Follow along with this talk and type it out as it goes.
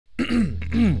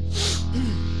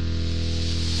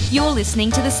You're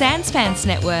listening to the Sanspants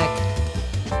Network.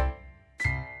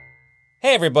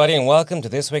 Hey everybody, and welcome to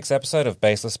this week's episode of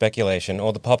Baseless Speculation,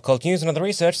 all the pop culture news and other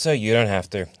research so you don't have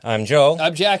to. I'm Joel.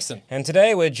 I'm Jackson. And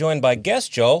today we're joined by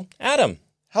guest Joel, Adam.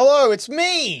 Hello, it's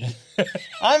me.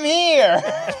 I'm here.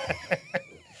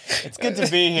 It's good to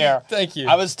be here. Thank you.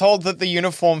 I was told that the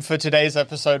uniform for today's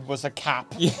episode was a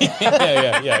cap.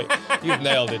 Yeah. You've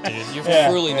nailed it, dude. You've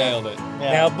truly nailed it.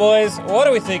 Yeah. Now, boys, what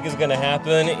do we think is going to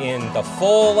happen in the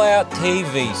Fallout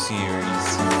TV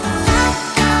series?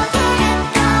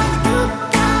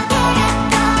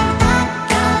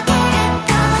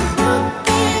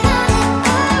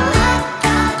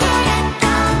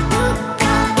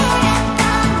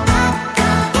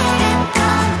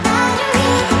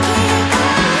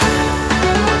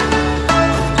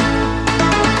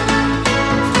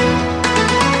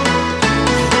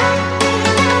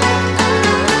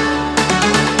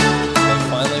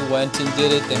 And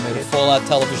did it. They made a Fallout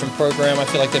television program. I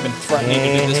feel like they've been threatening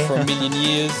to do this for a million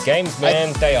years. Games,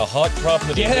 man, they are hot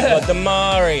property. Yeah. We got the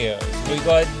Marios. We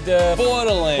got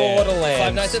Borderlands.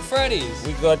 Five Nights at Freddy's.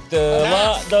 We got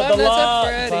Five Nights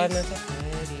at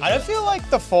Freddy's. I don't feel like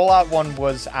the Fallout one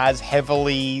was as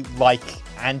heavily,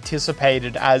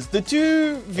 anticipated as the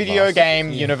two video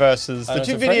game universes. The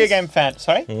two video game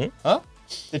Sorry? Mm-hmm. Huh?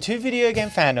 The two video game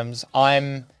fandoms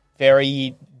I'm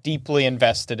very deeply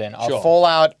invested in are Sure.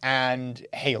 Fallout and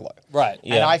Halo. Right.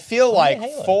 Yeah. And I feel like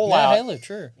Halo. Fallout... Halo,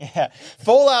 true. Yeah.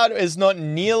 Fallout is not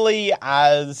nearly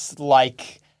as,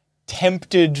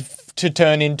 tempted to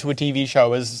turn into a TV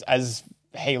show as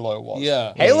Halo was.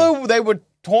 Yeah. Halo, they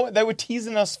were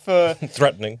teasing us for...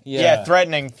 Threatening.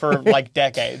 threatening for,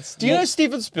 decades. Do you know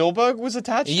Steven Spielberg was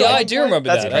attached to it? Yeah, I do remember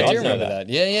That's that. crazy. I do remember that.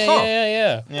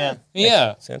 Yeah.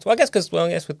 Yeah. Sense. Well, I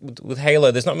guess with Halo,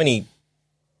 there's not many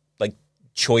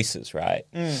choices, right?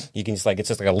 You can just it's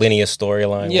just a linear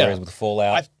storyline. Yeah. Whereas with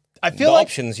Fallout, I feel the like...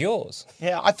 option's yours.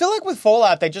 Yeah, I feel like with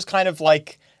Fallout, they just kind of,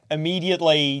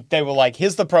 immediately, they were like,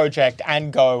 here's the project,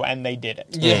 and go, and they did it.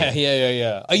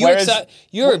 Yeah. Are you Whereas- excited?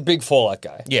 You're a big Fallout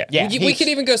guy. Yeah. Yeah. We could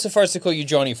even go so far as to call you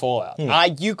Johnny Fallout.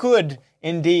 You could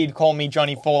indeed call me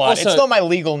Johnny Fallout. Also- It's not my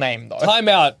legal name, though. Time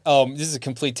out. This is a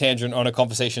complete tangent on a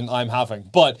conversation I'm having,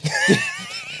 but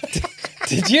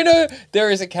did you know there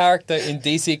is a character in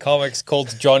DC Comics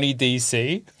called Johnny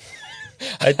DC?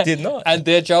 I did not. And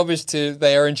their job is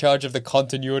they are in charge of the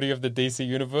continuity of the DC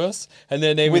universe, and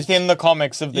their name Within the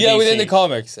comics of the DC. within the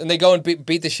comics, and they go and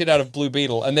beat the shit out of Blue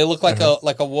Beetle, and they look like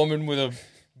a woman with a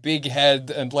big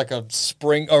head and a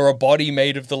spring or a body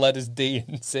made of the letters D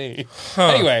and C.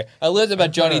 Anyway, I learned about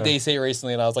Johnny DC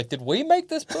recently, and I was like, did we make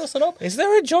this person up? Is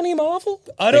there a Johnny Marvel?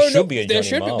 I don't know. There should be a There Johnny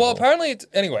should be. Marvel. Well, apparently it's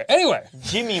anyway.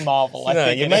 Jimmy Marvel, I No,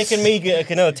 think you're it is. making me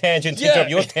get another tangent to Yeah. drop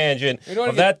your tangent We don't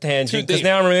of wanna that get tangent too because deep.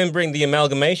 now I'm remembering the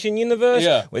amalgamation universe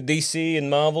Yeah. where DC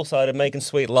and Marvel started making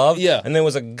sweet love. Yeah. And there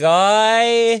was a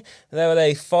guy that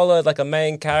they followed a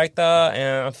main character,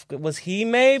 and was he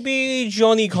maybe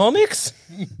Johnny Comics?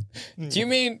 Do you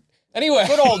mean anyway?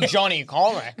 Good old Johnny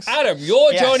Comics. Adam,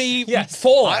 you're Yes. Johnny Yes.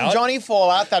 Fallout. I'm Johnny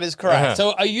Fallout, that is correct.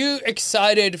 So are you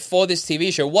excited for this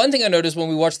TV show? One thing I noticed when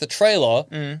we watched the trailer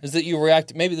is that you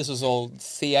reacted, maybe this was all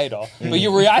theater, but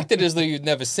you reacted as though you'd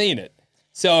never seen it.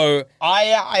 So I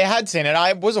had seen it.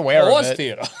 I was aware it of was it.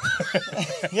 theater.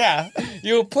 Yeah.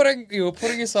 you were putting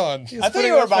us on. I thought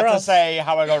you were about to say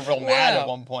how I got real mad Wow. at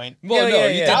one point. Well, Yeah, no, yeah,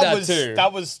 you yeah. did that was too.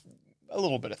 that was a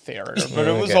little bit of theater, but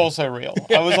it was Okay. also real.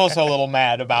 I was also a little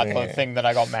mad about the thing that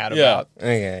I got mad Yeah. about.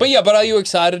 Okay. But are you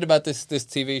excited about this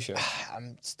TV show?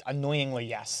 Annoyingly,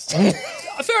 yes.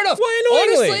 Fair enough. Why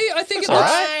annoyingly? Honestly, I think it That's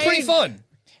looks alright. pretty fun.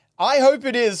 I hope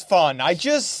it is fun.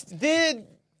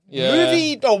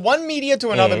 Movie or one media to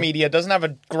another media doesn't have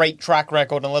a great track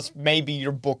record unless maybe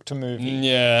you're booked to movie.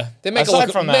 Yeah. They make,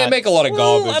 Aside from that- make a lot of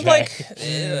Well, garbage. I'm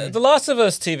hey? The Last of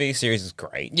Us TV series is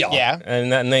great. Yeah.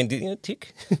 And they did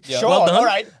tick. Sure. Well done. All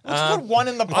right. Let's put one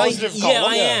in the positive column.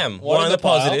 I am. One One in of the the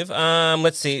pile. positive.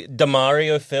 Let's see. The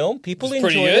Mario film. People It's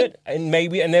pretty enjoyed good.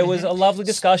 it. And there was a lovely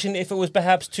discussion if it was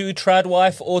perhaps too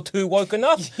tradwife or too woke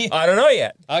enough. I don't know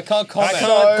yet. I can't I comment.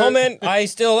 can't comment.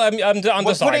 I'm We're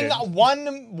undecided.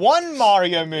 putting one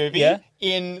Mario movie Yeah.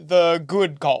 in the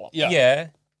good column. Yeah. Yeah.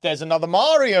 There's another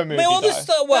Mario movie. Well, though. this,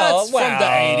 well, That's from the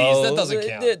 80s. That doesn't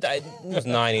count. It was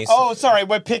 90s. Oh, sorry,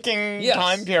 we're picking Yes.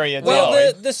 time periods. Well,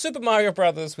 aren't we? the Super Mario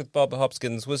Brothers with Bob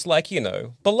Hopkins was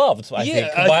beloved, I Yeah,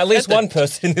 think, by at least at the- one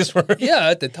person in this room. Yeah,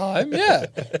 at the time, yeah.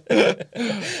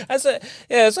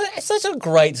 It's such a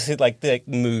great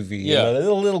movie. You Yeah. know,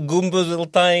 the little Goombas, little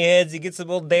tiny heads. You get some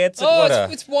little dancing. Oh,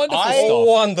 What it's wonderful I- stuff.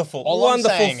 wonderful, All I'm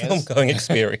wonderful saying is- film going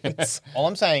experience. All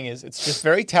I'm saying is it's just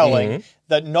very telling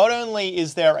that not only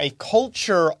is there a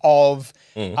culture of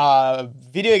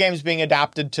video games being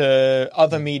adapted to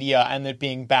other media and it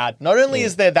being bad, not only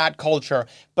is there that culture,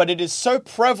 but it is so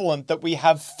prevalent that we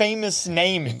have famous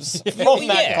names from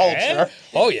that culture.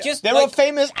 Oh, yeah. There are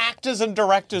famous actors and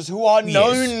directors who are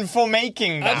known for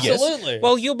making that. Absolutely.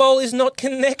 Well, U-Bowl is not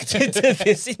connected to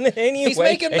this in any way. He's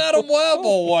making Madam Web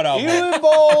or whatever.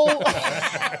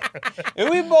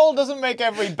 Uwe Boll doesn't make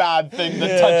every bad thing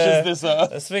that touches this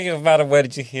earth. Speaking of Madam, where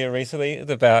did you hear recently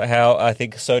about how I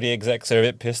think Sony execs are a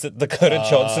bit pissed at Dakota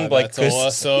Johnson? That's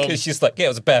awesome. Because she's like, yeah, it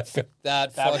was a bad film.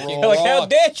 That fucking rules. They're like, how rocks.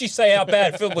 dare she say our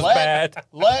bad film was bad?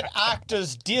 Let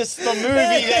actors diss the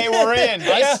movie they were in.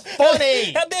 That's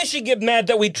funny. How dare she get mad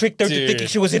that we tricked her to Dude, thinking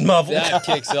she was in Marvel? That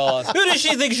kicks ass. Who does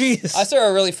she think she is? I saw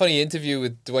a really funny interview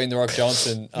with Dwayne The Rock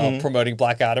Johnson promoting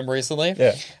Black Adam recently.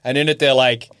 Yeah. And in it, they're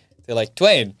like,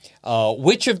 Dwayne,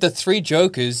 which of the 3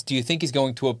 Jokers do you think is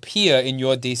going to appear in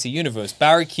your DC universe?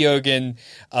 Barry Keoghan,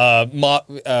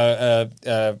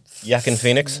 Yakin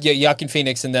Phoenix? Yeah, Yakin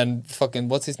Phoenix, and then fucking,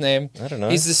 what's his name? I don't know.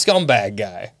 He's the scumbag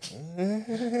guy.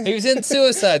 He was in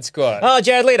Suicide Squad. Oh,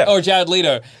 Jared Leto. Oh, Jared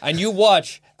Leto. And you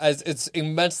watch as it's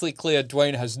immensely clear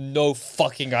Dwayne has no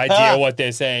fucking idea what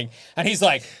they're saying. And he's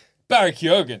like, Barry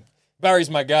Keoghan.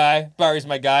 Barry's my guy.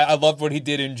 I love what he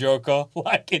did in Joker.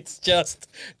 Like, it's just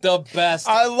the best.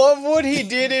 I love what he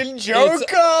did in Joker.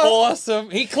 It's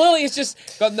awesome. He clearly has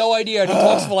just got no idea. And he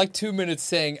talks for like 2 minutes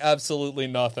saying absolutely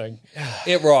nothing.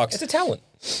 It rocks. It's a talent.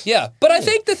 Yeah, but I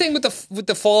think the thing with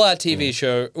the Fallout TV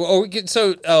show,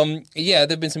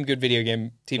 there've been some good video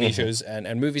game TV shows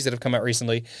and movies that have come out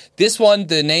recently. This one,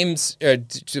 the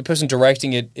the person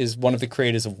directing it is one of the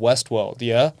creators of Westworld.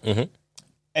 Yeah,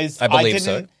 I believe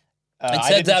so. It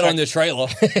said that on the trailer.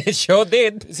 It sure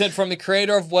did. It said from the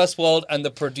creator of Westworld and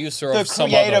the producer The of some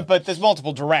creator, other. but there's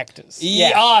multiple directors. Yeah.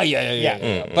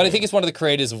 But I think it's one of the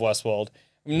creators of Westworld.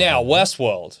 Now,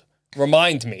 Westworld.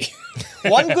 Remind me.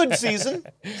 One good season.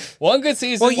 One good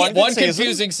season, Well, one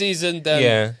confusing season, then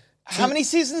Yeah. How many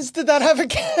seasons did that have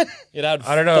again? it had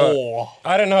I don't know. 4.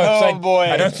 I don't know. 'Cause Oh, boy.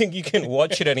 I don't think you can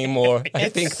watch it anymore. I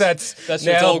think that's it's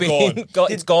now all being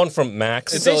it's gone from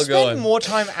Max. It's They all spend going. more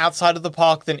time outside of the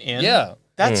park than in. Yeah.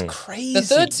 That's crazy. The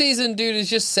 3rd season, dude, is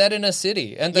just set in a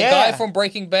city. And the Yeah. guy from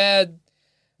Breaking Bad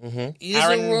is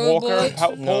Aaron a Walker, robot.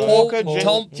 Paul No. Walker,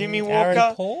 Tom- Jimmy Walker,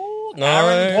 Aaron Paul? No.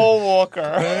 Aaron Paul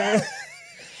Walker,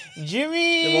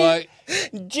 Jimmy. Like,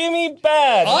 Jimmy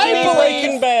Bad. I Jimmy believe-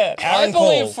 Breaking Bad. I Aaron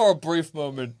believe Paul. for a brief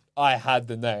moment I had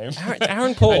the name.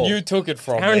 Aaron Paul. And you took it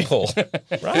from Aaron me. Paul.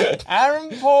 Right? Aaron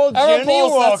Paul, Aaron Jimmy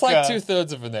Paul's, Walker. that's like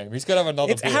 2/3 of a name. He's got to have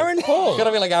another It's beard. Aaron Paul. It's got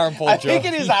to be like Aaron Paul I Jones. think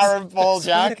it is Aaron Paul,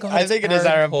 Jack. God, I think it is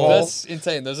Aaron Aaron Paul. Paul. That's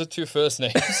insane. Those are 2 first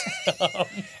names.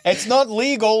 It's not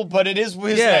legal, but it is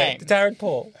his Yeah, name. it's Aaron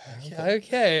Paul.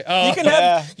 Okay.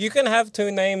 You can have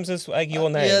 2 names as like your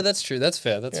name. Yeah, that's true. That's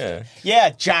fair. That's fair. Yeah. Yeah,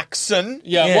 Jackson.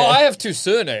 Yeah, Yeah. well, I have 2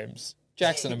 surnames.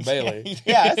 Jackson and Bailey.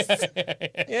 Yes,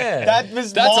 Yeah.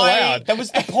 that's allowed. That was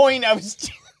the point. I was.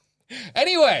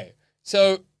 Anyway,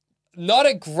 so not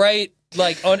a great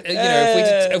like on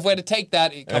if we're to take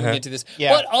that coming into this.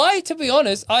 Yeah. But to be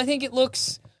honest, I think it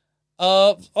looks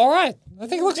all right. I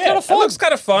think it looks kind of It fun. looks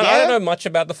kind of fun. I Yeah. don't know much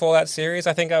about the Fallout series.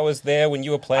 I think I was there when you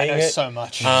were I playing know it. so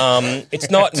much. It's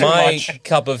not Too my much.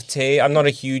 cup of tea. I'm not a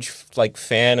huge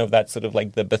fan of that sort of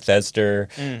like the Bethesda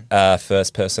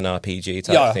first person RPG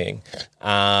type thing.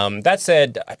 That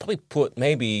said, I probably put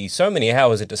maybe so many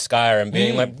hours into Skyrim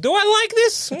being like, do I like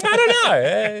this? I don't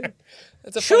know.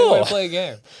 It's a funny way to Sure. play a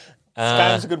game.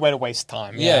 Skyrim's a good way to waste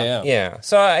time. Yeah. Yeah.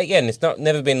 So again, it's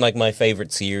never been like my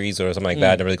favorite series or something like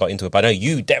that. I never really got into it. But I know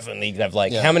you definitely have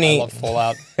like Yeah, how I many love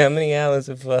Fallout. how many hours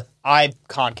of I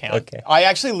can't count. Okay. I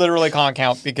actually literally can't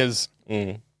count because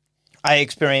I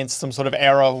experienced some sort of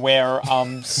error where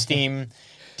Steam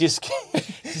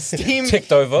Steam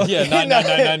ticked over. Yeah,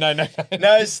 no.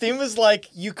 No, Steam was like,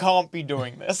 you can't be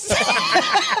doing this.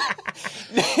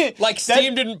 Like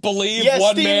Steam didn't believe Yeah,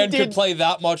 one Steam man could did- play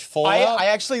that much Fallout. I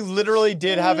actually literally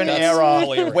did have an That's error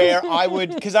hilarious. where I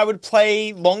would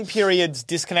play long periods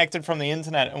disconnected from the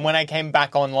internet, and when I came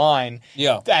back online,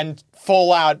 Yeah. and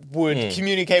Fallout would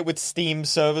communicate with Steam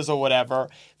servers or whatever.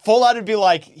 Fallout would be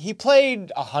like, he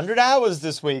played 100 hours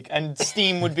this week, and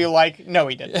Steam would be like, no,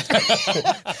 he didn't.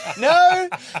 no,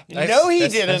 he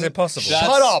That's didn't. impossible.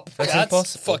 Shut up. That's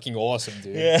impossible. fucking awesome,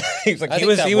 dude. Yeah, he was like I he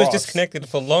think that was rocks. disconnected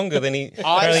for longer than he.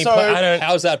 apparently so- I don't.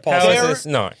 How's that How possible? is There- this?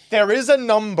 No. There is a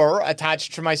number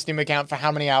attached to my Steam account for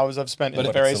how many hours I've spent in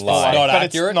But various it's a lie. Fallout, Not but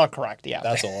accurate? it's not correct. Yeah,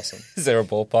 That's awesome. Is there a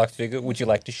ballpark figure? Would you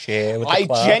like to share with the I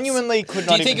class? genuinely could Do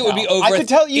not. you think it even would be tell. over I could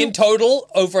tell you in total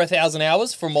over 1,000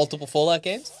 hours for multiple Fallout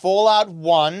games? Fallout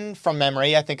 1 from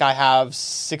memory, I think I have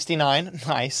 69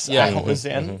 nice hours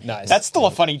in. Nice. That's still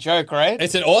a funny joke, right?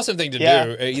 It's an awesome thing to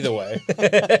do, either way.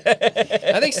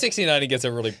 I think 69 gets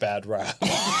a really bad rap.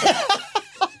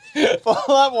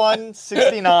 Fallout 1,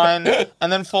 69,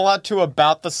 and then Fallout 2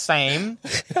 about the same.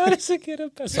 How does it get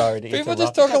up? Sorry to People interrupt.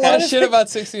 just talk a lot of shit about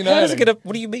 69. How does it get up?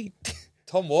 What do you mean?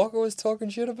 Tom Walker was talking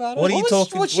shit about it. What are you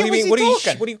talking? What shit was he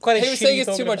talking? What are you kind of He was shit are saying you it's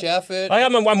too talking much about? effort.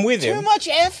 I'm with him. Too much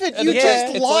effort. You Yeah,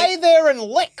 just it's lie like- there and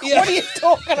lick. Yeah. What are you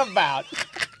talking about?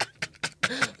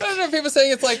 I don't know. People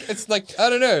saying it's like I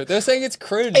don't know. They're saying it's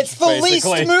cringe. It's the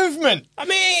basically. least movement. I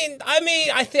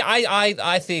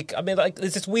think, like,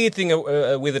 there's this weird thing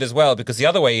with it as well, because the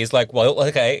other way is like, well,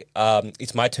 okay,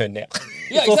 it's my turn now.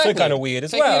 Yeah, It's also exactly. kind of weird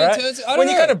as Taking well, it in right? turns, I don't When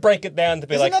you know. kind of break it down to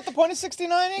be Isn't like, that the point of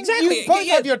 69ing? Exactly. You both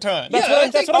Yeah. have your turn. That's Yeah, what I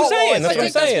I'm think- saying. I That's what I'm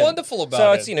think that's saying. wonderful about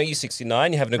so it. it's, you're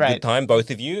 69, you're having a Right. good time,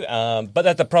 both of you. But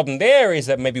that the problem there is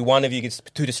that maybe one of you gets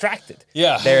too distracted.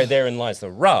 Yeah. Therein lies the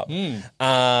rub.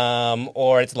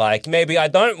 Or it's like, maybe I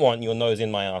don't want your nose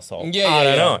in my asshole. I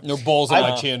don't know. No balls on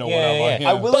my chin or whatever.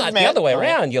 I will But admit, the other way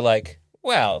around, you're like,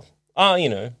 well,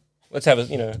 let's have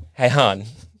a, hey, Han.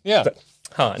 Yeah.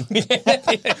 Han.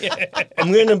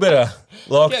 I'm getting a bit of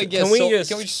locked. Yeah, Can we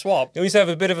just swap? Can we just have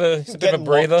a bit of a Getting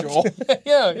breather? lockjaw.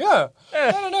 Yeah.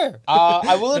 I don't know.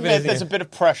 I will admit of- there's a bit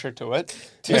of pressure to it.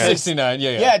 269.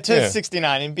 Yeah. Yeah, to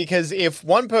 69, because if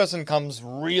one person comes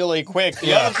really quick,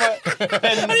 the other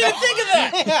then, I didn't think of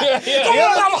that.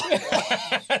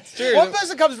 That's true. One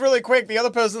person comes really quick, the other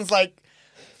person's like,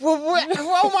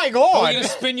 oh my god. Are we gonna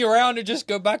spin you around and just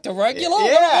go back to regular?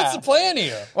 Yeah. What's the plan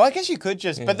here? Well, I guess you could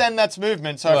just, but then that's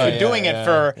movement. So Well, if you're doing it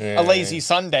for a lazy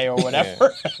Sunday or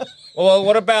whatever, Well,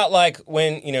 what about like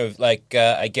when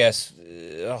I guess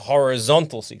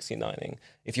horizontal 69ing?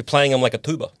 If you're playing them like a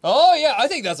tuba. Oh yeah, I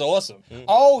think that's awesome.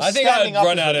 I think standing I'd up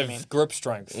run is out what you mean. of grip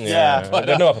strength. Yeah. I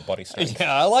don't know upper body strength.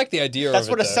 Yeah, I like the idea That's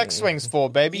of what it. a sex swing's for,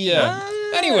 baby. Yeah.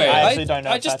 Anyway, I actually don't know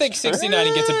I if just that's think true.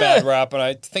 69 gets a bad rap, and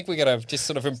I think we gotta just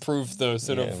sort of improve the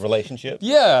sort of. Relationship.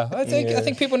 Yeah, I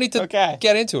think people need to Okay.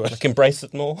 get into it. Like embrace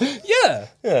it more. Yeah,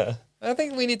 Yeah. I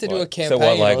think we need to do a So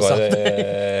campaign what, or something.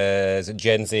 is it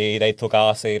Gen Z? They took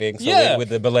ass eating. So Yeah. with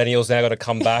the millennials now got to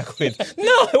come back with,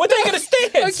 no, we're taking a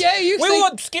stance. Okay, you we think-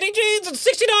 want skinny jeans and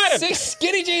 69.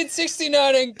 Skinny jeans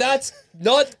 69ing, that's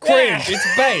not cringe, it's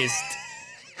based.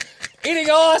 Eating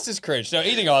ass is cringe. No,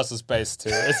 eating ass is based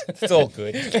too. It's all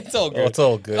good. It's all good. It's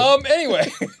all good.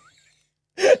 Anyway.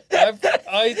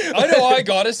 I know I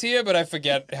got us here, but I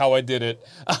forget how I did it.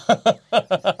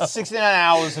 69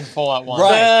 hours in Fallout 1.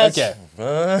 Right. That's Okay.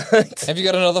 right. Have you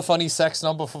got another funny sex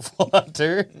number for Fallout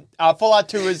 2? Fallout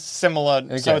 2 is similar,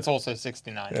 so Okay. it's also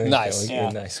 69. Nice. Okay, Yeah.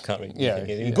 Nice. Can't Yeah. Good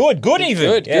even. Good,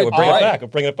 Yeah, good. we're bringing Alright. it back. We're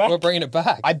bringing it back. We're bringing it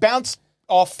back. I bounced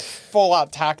off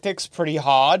Fallout Tactics pretty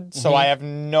hard, so I have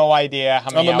no idea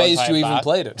how many I'm hours amazed I you have even that.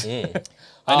 played it.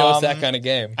 I know it's that kind of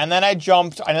game. And then I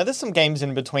jumped. I know there's some games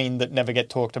in between that never get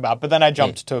talked about, but then I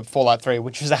jumped to Fallout 3,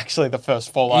 which was actually the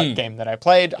first Fallout game that I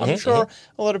played. I'm sure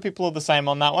a lot of people are the same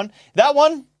on that one. That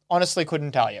one, honestly,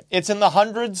 couldn't tell you. It's in the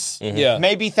hundreds, Yeah.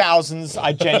 maybe thousands.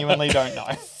 I genuinely don't know.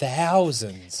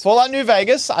 Thousands. Fallout New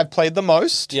Vegas, I've played the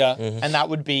most. Yeah. And that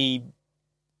would be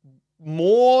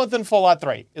more than Fallout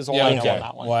 3, is all I know on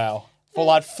that one. Wow.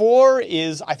 Fallout 4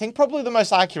 is, I think, probably the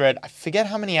most accurate. I forget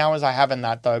how many hours I have in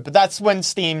that, though, but that's when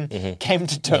Steam came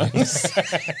to terms,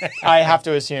 I have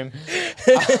to assume.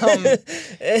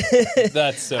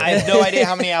 That's I have no idea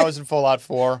how many hours in Fallout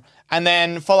 4. And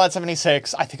then Fallout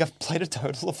 76, I think I've played a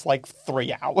total of like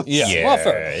 3 hours. Yeah. Yeah, Well,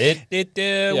 fair enough.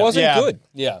 it wasn't Yeah. good.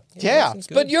 Yeah. Yeah.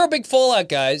 But you're a big Fallout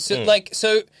guy, so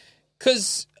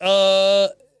because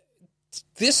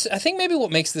this, I think maybe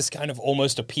what makes this kind of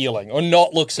almost appealing or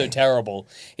not look so terrible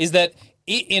is that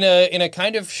in a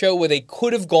kind of show where they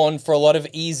could have gone for a lot of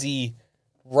easy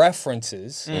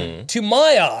references, to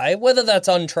my eye, whether that's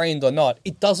untrained or not,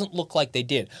 it doesn't look like they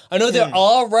did. I know there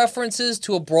are references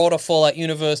to a broader Fallout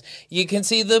universe. You can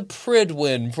see the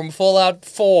Pridwin from Fallout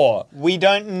 4. We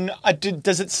don't...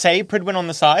 does it say Pridwin on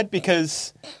the side?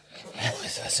 Because...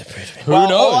 Who Well,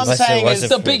 knows? all I'm saying what's is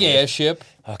It's a big airship.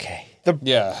 Okay.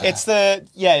 It's the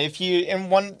if you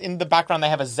in the background they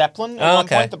have a Zeppelin at one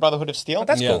okay. point, the Brotherhood of Steel.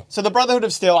 That's Yeah. cool. So the Brotherhood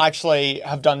of Steel actually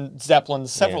have done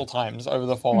Zeppelins several times over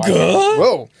the Fallout games.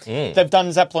 Whoa. They've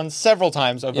done Zeppelins several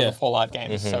times over the Fallout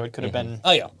games, so it could have been...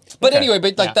 Oh yeah, but anyway,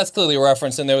 that's clearly a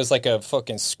reference. And there was like a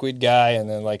fucking squid guy, and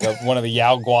then like one of the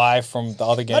Yao Guai from the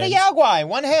other game. Not a Yaguai,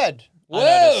 one head. I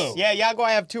Whoa. noticed. Yeah, Yaguai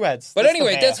have 2 heads. But That's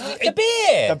anyway, the bear. that's The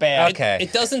bear. The bear. Okay.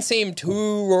 It doesn't seem too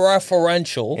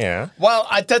referential. Yeah. Well,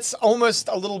 that's almost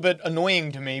a little bit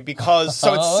annoying to me because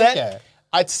so it's Oh, set. okay.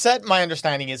 my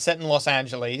understanding is set in Los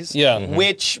Angeles. Yeah.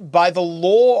 Which, by the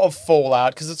law of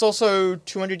Fallout, because it's also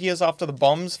 200 years after the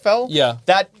bombs fell. Yeah.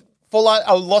 That Fallout,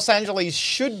 Los Angeles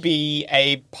should be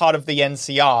a part of the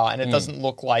NCR, and it doesn't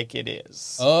look like it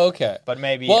is. Okay. But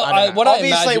maybe, Well, I don't know. what I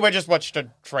Obviously, imagine- we just watched a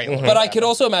trailer. But I could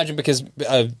also imagine, because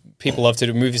people love to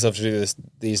do, movies love to do this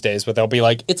these days, where they'll be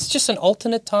like, it's just an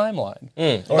alternate timeline.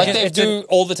 Like they do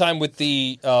all the time with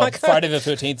the Friday the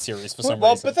 13th series for some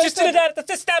reason. But Just an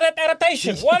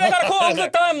adaptation. Why do they gotta call it the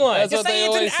timeline? That's Just what they say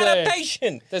always it's an say.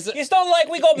 adaptation. There's a- It's not like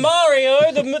we got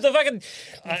Mario, the fucking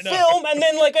film, and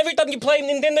then like every time you play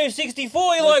Nintendo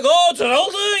 64, you're like, oh, it's an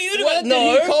alternate universe. When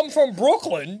No, did he come from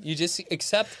Brooklyn? You just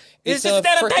accept it's just a an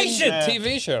adaptation. freaking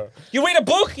TV show. you read a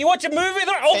book, you watch a movie,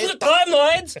 they're alternate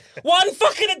timelines. One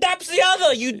fucking adapts the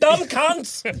other. You dumb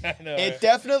cunts. it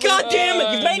definitely. God damn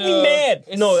it! You've made me mad.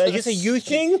 No, is this a you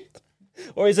thing,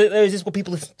 or is this what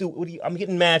people do? What do you, I'm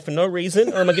getting mad for no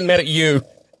reason, or am I getting mad at you?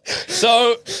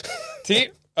 So,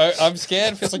 I'm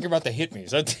scared. It feels like you're about to hit me.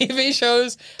 So TV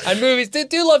shows and movies, they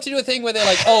do love to do a thing where they're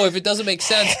like, oh, if it doesn't make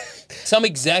sense, some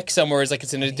exec somewhere is like,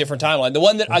 it's in a different timeline. The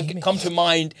one that I can come to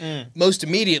mind most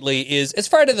immediately is, it's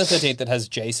Friday the 13th that has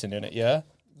Jason in it, yeah?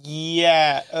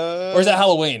 Yeah. Or is that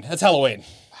Halloween? That's Halloween.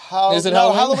 Is it no,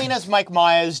 Halloween? Halloween has Mike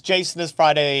Myers. Jason is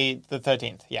Friday the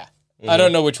 13th. Yeah. I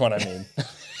don't know which one I mean.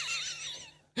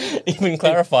 Even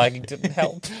clarifying didn't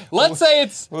help. Let's say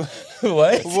it's,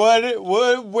 What?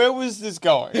 Where was this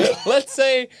going? let's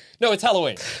say, no, it's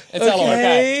Halloween. It's Halloween.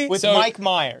 Okay, with So- Mike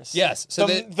Myers. Yes. So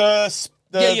the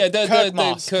the Kirk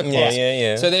mask. Kirk Yeah, mask.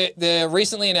 yeah. So they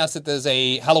recently announced that there's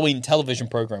a Halloween television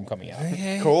program coming out.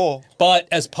 Cool. But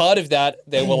as part of that,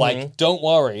 they were like, don't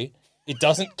worry. It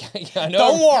doesn't. I know.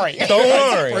 Don't worry. Don't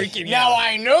worry. Freaking Now out.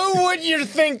 I know what you're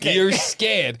thinking. You're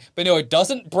scared. But no, it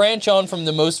doesn't branch on from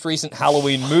the most recent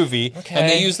Halloween movie. And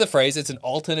they use the phrase, it's an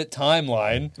alternate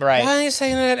timeline. right. Why are you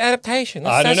saying that adaptation?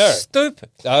 I don't That's know. Stupid.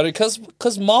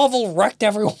 Because Marvel wrecked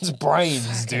everyone's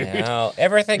brains, dude. Now,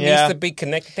 everything Yeah. needs to be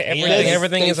connected to everything. They-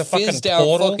 Everything they is a fucking fizzed our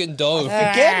portal. fucking dome.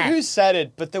 Forget who said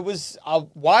it, but there was a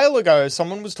while ago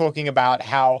someone was talking about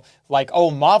how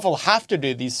Marvel have to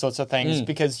do these sorts of things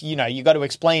because you got to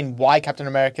explain why Captain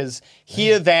America's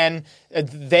here then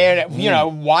there.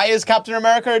 Why is Captain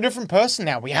America a different person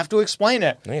now? We have to explain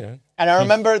it. No, you don't. And I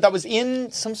remember that was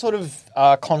in some sort of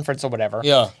conference or whatever.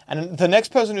 Yeah. And the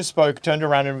next person who spoke turned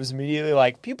around and was immediately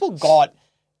like, people got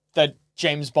that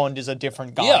James Bond is a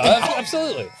different guy. Yeah,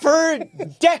 absolutely. For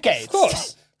decades. Of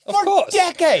course. Of For course.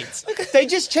 decades. They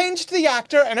just changed the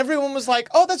actor and everyone was like,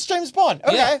 oh, that's James Bond.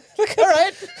 Okay. All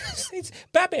right. It's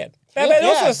Batman. Batman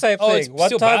also the same Oh, it's thing. One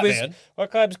still time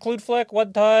Batman. is Clude Fleck.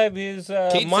 One time is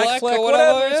Keith Mike Fleck Fleck. or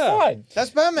Whatever. whatever, It's yeah. fine. That's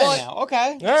Batman But- now.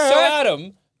 Okay. All right. So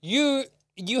Adam,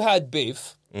 you had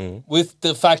beef with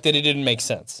the fact that it didn't make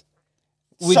sense.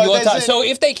 With So your there's time. a- So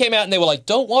if they came out and they were like,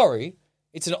 don't worry,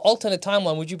 it's an alternate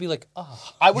timeline, would you be like,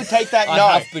 oh, I would take that. I No.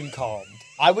 have been calmed?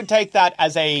 I would take that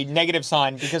as a negative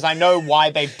sign because I know why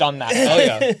they've done that. Oh,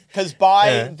 yeah. Because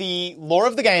by the law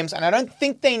of the games, and I don't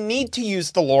think they need to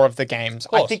use the law of the games.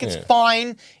 I course. think it's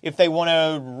fine if they want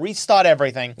to restart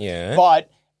everything. Yeah. But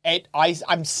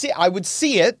I would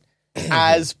see it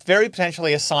as very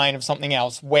potentially a sign of something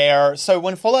else. So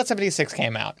when Fallout 76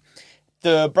 came out,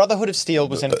 the Brotherhood of Steel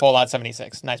was in Fallout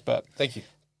 76. Nice burp. Thank you.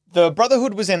 The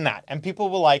Brotherhood was in that, and people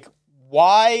were like,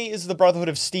 why is the Brotherhood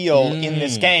of Steel in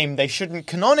this game? They shouldn't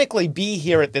canonically be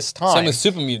here at this time. Same with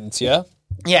super mutants, yeah?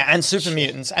 Yeah, and super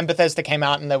mutants. And Bethesda came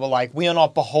out and they were like, we are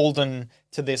not beholden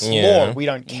to this Yeah. law. We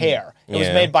don't care. It was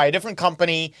Yeah. made by a different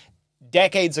company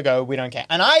decades ago. We don't care.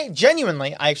 And I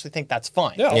actually think that's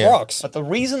fine. Yeah, Yeah. rocks. But the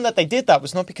reason that they did that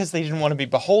was not because they didn't want to be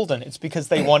beholden. It's because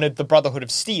they wanted the Brotherhood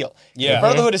of Steel. Yeah. The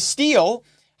Brotherhood of Steel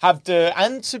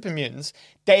and super mutants,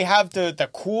 they have the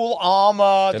cool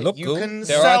armor that look you cool. can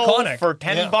They're sell iconic. for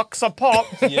 $10 Yeah. a pop.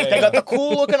 They got the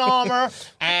cool looking armor,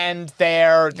 and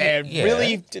they're Yeah.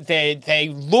 really they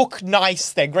look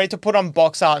nice. They're great to put on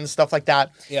box art and stuff like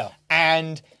that. Yeah.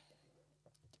 And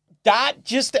that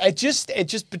just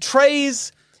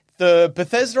betrays the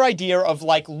Bethesda idea of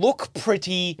look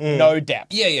pretty, no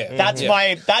depth. Yeah, yeah.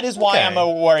 That is why Okay. I'm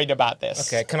worried about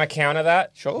this. Okay, can I counter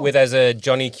that? Sure. With as a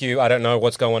Johnny Q, I don't know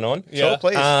what's going on. Sure,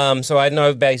 please. So I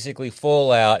know basically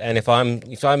Fallout, and if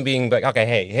I'm being like, okay,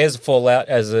 hey, here's Fallout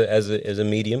as a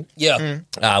medium. Yeah.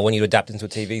 When you adapt into a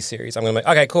TV series, I'm gonna make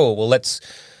okay, cool. Well,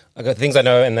 I got things I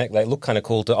know and they look kind of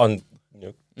cool on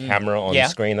camera on Yeah.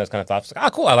 screen, those kind of stuff. It's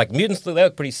like, cool. I like mutants. They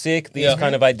look pretty sick. These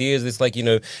kind of ideas. This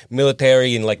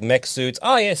military and mech suits.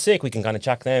 Oh yeah, sick. We can kind of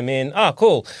chuck them in.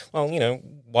 Cool. Well,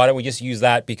 why don't we just use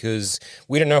that because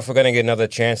we don't know if we're going to get another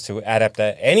chance to adapt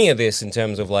any of this in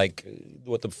terms of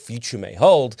what the future may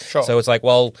hold. Sure. So it's like,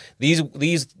 well,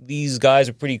 these guys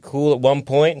are pretty cool at one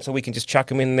point, so we can just chuck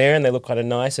them in there, and they look kind of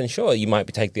nice. And sure, you might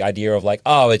take the idea of like,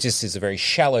 oh, it just is a very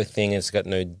shallow thing, and it's got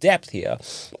no depth here.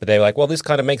 But they're like, well, this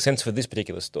kind of makes sense for this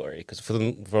particular story because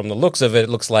from the looks of it, it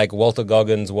looks like Walter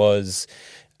Goggins was.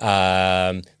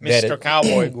 Mr.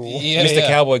 Cowboy Ghoul. Mr.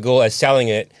 Cowboy Ghoul is selling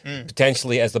it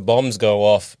potentially as the bombs go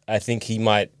off. I think he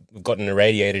might have gotten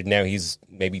irradiated. Now he's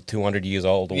maybe 200 years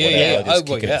old or whatever.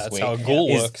 That's how a ghoul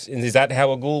works. Is that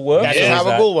how a ghoul works? That is how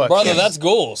a ghoul works. Brother, that's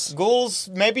ghouls. Ghouls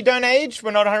maybe don't age.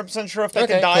 We're not 100% sure if they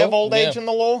can die of old age in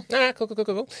the lore.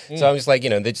 Cool. So I'm just like,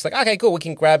 they're just like, okay, cool. We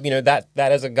can grab, that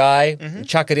as a guy,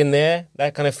 chuck it in there.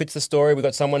 That kind of fits the story. We've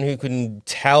got someone who can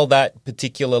tell that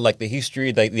particular, like the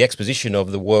history, the exposition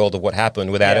of the world of what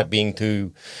happened without it being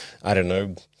too, I don't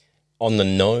know, on the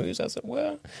nose, as it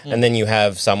were. And then you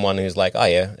have someone who's like, oh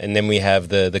yeah. And then we have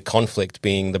the conflict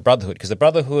being the Brotherhood. Because the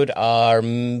Brotherhood are,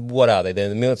 what are they? They're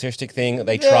the militaristic thing.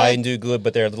 They try and do good,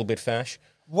 but they're a little bit fash.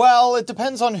 Well, it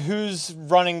depends on who's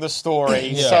running the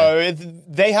story. So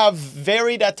they have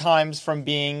varied at times from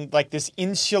being like this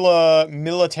insular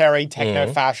military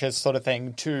techno-fascist sort of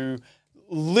thing to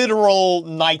literal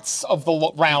knights of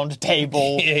the round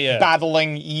table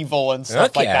battling evil and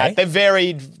stuff like that. They're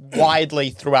varied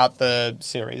widely throughout the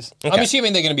series. I'm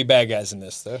assuming they're going to be bad guys in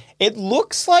this, though. It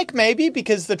looks like maybe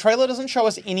because the trailer doesn't show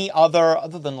us any other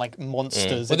than like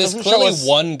monsters. But there's clearly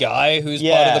one guy who's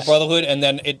part of the Brotherhood, and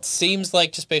then it seems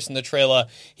like just based on the trailer,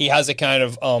 he has a kind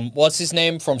of what's his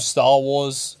name from Star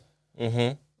Wars?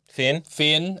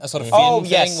 Finn, a sort of Finn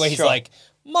thing where he's like,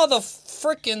 mother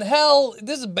frickin' hell,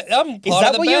 this is I'm part of the bad guys. Is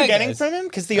that what you're getting from him?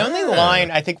 Because the only line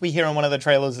I think we hear in one of the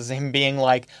trailers is him being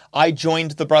like, I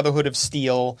joined the Brotherhood of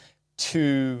Steel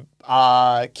to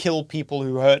kill people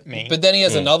who hurt me. But then he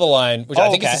has another line, which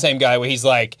I think is the same guy, where he's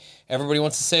like, everybody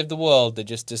wants to save the world, they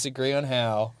just disagree on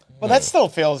how. Well, that still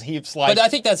feels heaps like... But I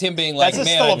think that's him being like, that's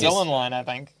still a villain line, I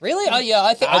think. Really?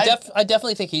 I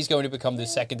definitely think he's going to become the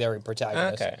secondary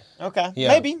protagonist. Okay. Yeah.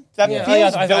 Maybe. That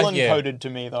feels villain-coded to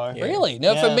me, though. Yeah. Really?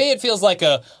 No, for me it feels like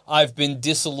I've been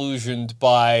disillusioned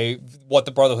by what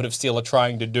the Brotherhood of Steel are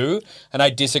trying to do, and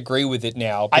I disagree with it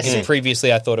now, because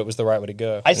previously I thought it was the right way to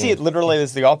go. I see it literally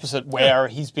as the opposite, where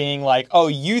he's being like, oh,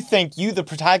 you, the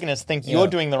protagonist, think you're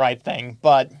doing the right thing,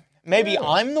 but... Maybe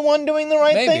I'm the one doing the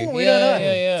right thing? We don't know.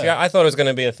 Yeah, I thought it was going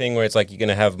to be a thing where it's like you're going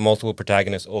to have multiple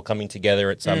protagonists all coming together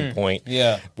at some point.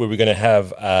 Yeah. Where we're going to have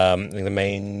the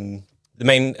main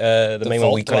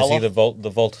one we kind of see the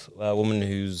vault woman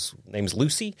whose name's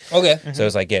Lucy. Okay. So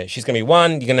it's like, she's going to be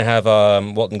one. You're going to have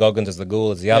Walton Goggins as the ghoul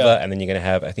as the other. And then you're going to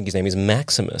have, I think his name is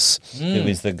Maximus, who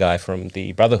is the guy from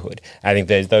the Brotherhood. I think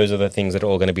those are the things that are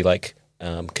all going to be like,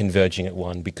 converging at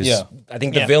one, because I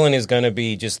think the villain is going to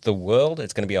be just the world.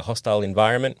 It's going to be a hostile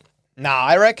environment.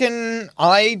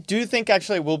 I do think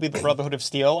actually it will be the Brotherhood of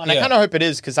Steel, and I kind of hope it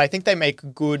is, because I think they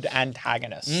make good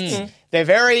antagonists. They're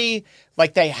very,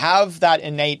 like, they have that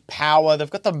innate power. They've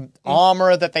got the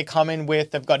armor that they come in with.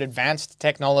 They've got advanced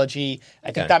technology. I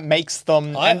think that makes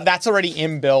them, and that's already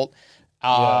inbuilt.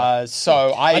 I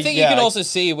think you can also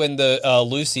see when the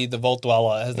Lucy, the Vault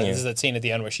Dweller, has that scene at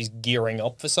the end where she's gearing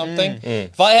up for something.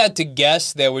 If I had to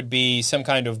guess, there would be some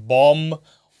kind of bomb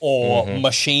or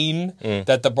machine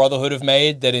that the Brotherhood have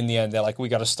made that in the end they're like, we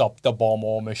got to stop the bomb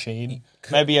or machine.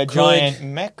 Maybe a giant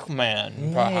mech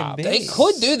man, perhaps. They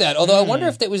could do that, although I wonder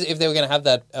if they were going to have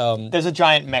that... There's a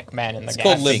giant mech man in the game. It's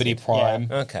called Liberty Prime.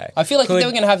 Yeah. Okay. I feel like if they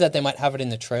were going to have that, they might have it in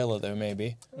the trailer, though,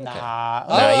 maybe. You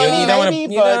don't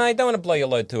want to blow your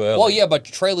load too early. Well, yeah, but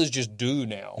trailers just do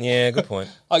now. Yeah, good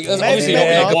point. Obviously,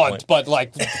 they want, but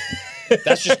like...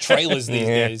 That's just trailers these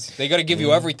days. They got to give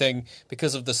you everything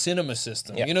because of the cinema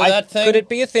system. You know that thing? Could it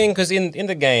be a thing? Because in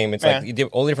the game, it's like you do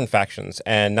all the different factions,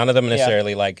 and none of them are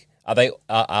necessarily like. Are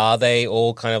they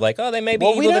all kind of like, oh, they may be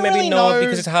evil, they may be not,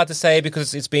 because it's hard to say,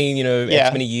 because it's been,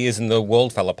 X many years and the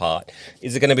world fell apart.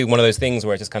 Is it going to be one of those things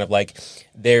where it's just kind of like,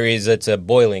 it's a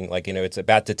boiling, like, it's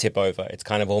about to tip over. It's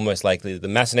kind of almost like the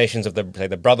machinations of the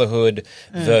Brotherhood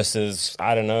versus,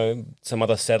 I don't know, some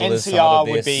other settlers. NCR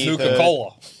would be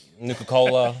Nuka-Cola.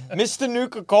 Nuka-Cola. Mr.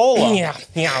 Nuka-Cola.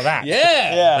 That.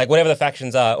 Yeah. Like whatever the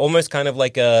factions are, almost kind of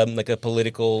like a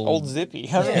political... Old Zippy.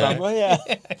 I remember,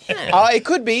 it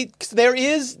could be,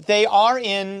 because they are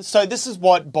in... So this is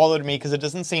what bothered me, because it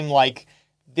doesn't seem like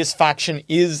this faction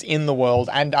is in the world,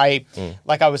 and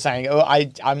like I was saying,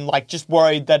 I'm like just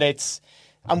worried that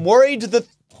I'm worried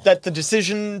that the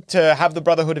decision to have the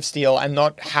Brotherhood of Steel and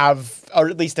not have, or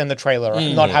at least in the trailer,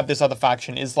 not have this other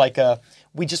faction is like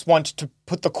we just want to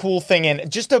put the cool thing in.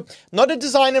 Not a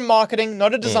design and marketing,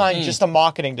 not a design, just a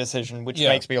marketing decision, which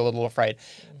makes me a little afraid.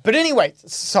 But anyway,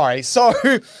 sorry. So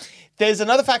there's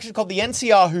another faction called the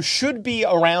NCR who should be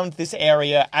around this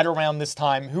area at around this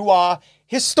time, who are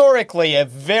historically a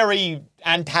very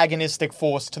antagonistic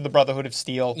force to the Brotherhood of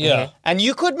Steel. Yeah. And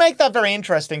you could make that very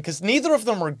interesting because neither of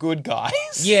them are good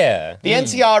guys. Yeah. The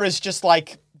NCR is just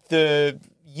like the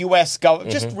US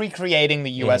government, just recreating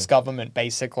the US government,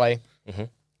 basically.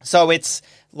 So it's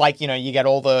like, you get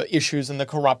all the issues and the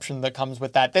corruption that comes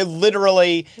with that. They're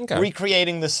literally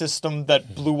recreating the system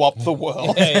that blew up the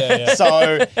world.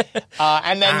 So,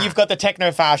 and then you've got the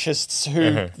techno-fascists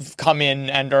who come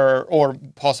in and or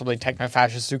possibly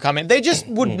techno-fascists who come in. They just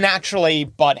would naturally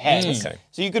butt heads.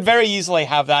 So you could very easily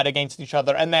have that against each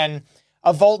other. And then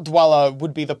a Vault Dweller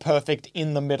would be the perfect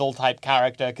in-the-middle type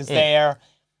character because they're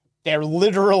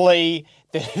literally...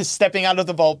 They're stepping out of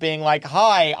the vault being like,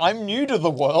 hi, I'm new to the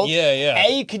world.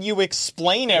 A, can you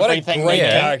explain everything? What a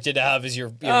great character to have as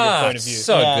your point of view.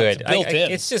 So good. It's built in.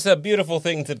 It's just a beautiful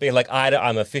thing to be like,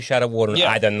 I'm a fish out of water and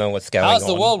I don't know what's going on. How's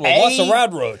the world? What's a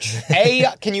rad roach? A,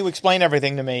 can you explain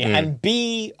everything to me? And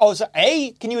B,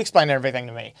 A, can you explain everything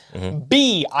to me?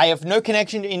 B, I have no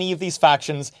connection to any of these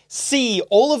factions. C,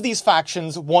 all of these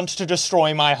factions want to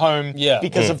destroy my home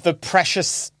because of the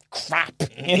precious crap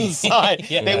inside.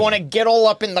 They want to get all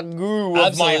up in the goo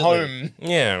of my home.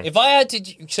 Yeah. If I had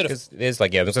to sort of... There's I was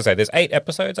going to say, there's 8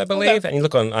 episodes, I believe, and you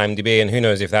look on IMDb, and who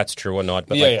knows if that's true or not,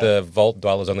 but the Vault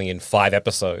Dweller's only in 5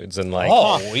 episodes, and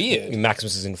weird.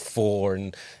 Maximus is in 4,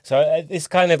 and so it's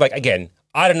kind of like, again,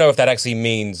 I don't know if that actually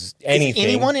means anything. Is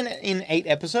anyone in 8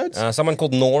 episodes? Someone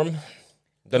called Norm.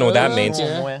 Don't know what that means.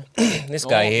 This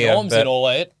guy here. Norm's in all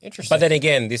 8. Interesting. But then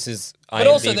again, this is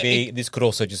IMDb. This could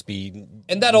also just be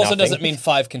And that also doesn't mean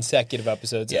 5 consecutive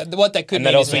episodes. What that could and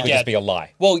mean that also is we could get... just be a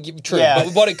lie. Well, true.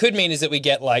 But what it could mean is that we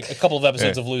get like a couple of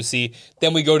episodes of Lucy,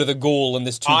 then we go to the Ghoul, and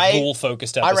there's 2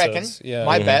 Ghoul-focused episodes. I reckon,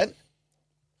 my bet,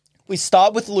 we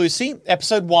start with Lucy.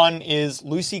 Episode 1 is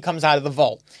Lucy comes out of the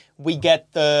vault. We get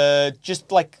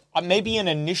maybe an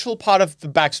initial part of the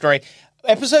backstory.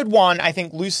 Episode 1, I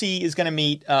think Lucy is going to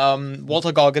meet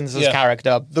Walton Goggins'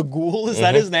 character. The Ghoul, is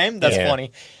that his name? That's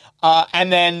funny.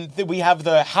 And then we have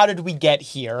the how did we get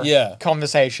here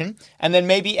conversation. And then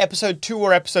maybe episode 2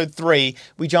 or episode 3,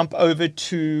 we jump over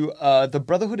to the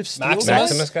Brotherhood of Steel.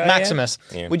 Maximus.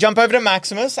 Yeah. We jump over to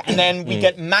Maximus, and then we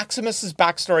get Maximus's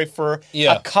backstory for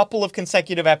a couple of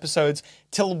consecutive episodes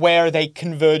till where they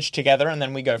converge together, and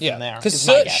then we go from there. Because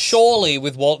surely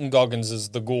with Walton Goggins as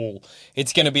the Ghoul,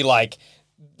 it's going to be like,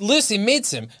 Lucy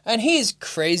meets him, and he's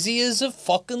crazy as a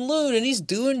fucking loon, and he's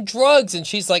doing drugs, and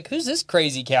she's like, who's this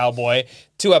crazy cowboy?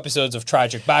 2 episodes of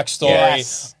tragic backstory.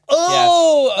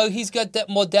 He's got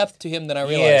more depth to him than I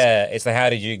realized. Yeah, it's like, how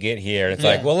did you get here? It's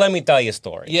like, well, let me tell you a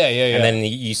story. And then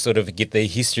you sort of get the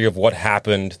history of what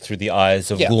happened through the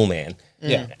eyes of Ghoulman.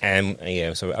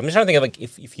 And so I'm just trying to think of like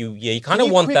if you kind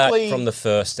of want that from the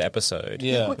first episode.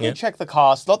 Quickly check the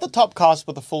cast, not the top cast,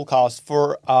 but the full cast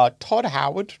for Todd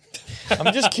Howard.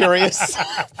 I'm just curious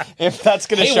if that's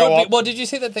going to show up. Well, did you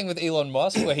see that thing with Elon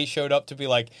Musk where he showed up to be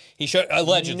like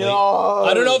allegedly?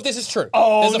 No. I don't know if this is true.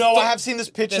 Oh no, I have seen this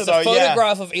picture though. There's a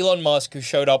photograph of Elon Musk who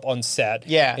showed up on set.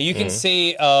 You can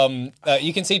see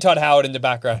Todd Howard in the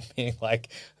background being like,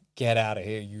 get out of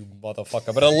here, you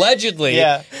motherfucker. But allegedly,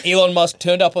 Elon Musk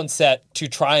turned up on set to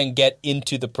try and get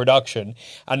into the production,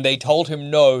 and they told him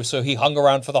no, so he hung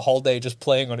around for the whole day just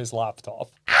playing on his laptop.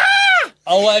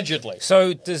 Allegedly.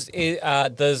 So does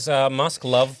Musk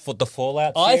love for the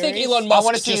Fallout series? I think Elon Musk I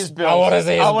want to see his build. I want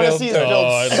to see his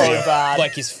build so bad.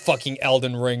 Like his fucking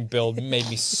Elden Ring build made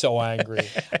me so angry.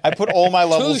 I put all my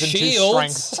levels 2 into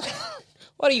shields. strength.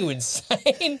 What are you,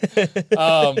 insane?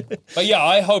 But yeah,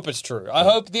 I hope it's true. I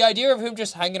hope the idea of him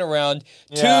just hanging around,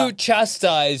 too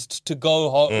chastised to go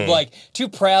home, like too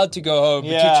proud to go home, but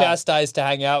too chastised to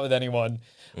hang out with anyone.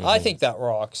 I think that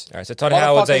rocks. All right, so Todd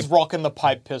Howard's rocking the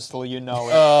pipe pistol, you know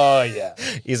it. Oh, yeah.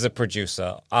 He's a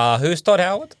producer. Who's Todd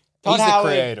Howard? He's the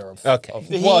creator of...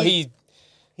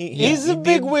 He's a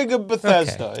big wig of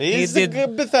Bethesda. Okay. He's a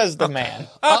good Bethesda man.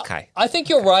 Okay. I think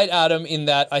you're right, Adam, in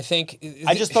that I think...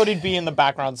 I just thought he'd be in the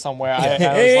background somewhere. I was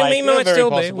like, he might still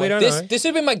be. We don't know. This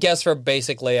would be my guess for a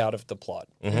basic layout of the plot.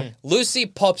 Lucy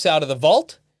pops out of the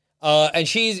vault, and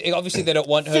she's... Obviously, they don't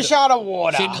want her... Fish out of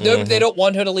water. They don't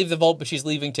want her to leave the vault, but she's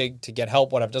leaving to get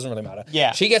help, whatever. Doesn't really matter.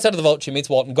 Yeah. She gets out of the vault. She meets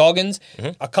Walton Goggins.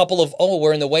 A couple of,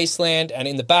 we're in the wasteland, and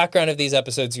in the background of these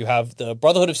episodes, you have the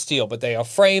Brotherhood of Steel, but they are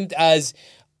framed as...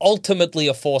 ultimately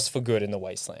a force for good in the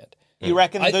wasteland. You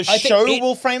reckon the show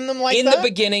will frame them like that? In the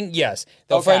beginning, yes.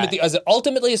 They'll frame it as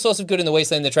ultimately a source of good in the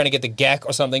wasteland. They're trying to get the Gek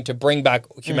or something to bring back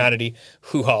humanity,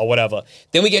 hoo-ha, whatever.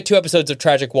 Then we get 2 episodes of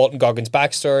tragic Walton Goggins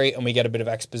backstory, and we get a bit of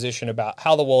exposition about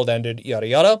how the world ended, yada,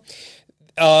 yada.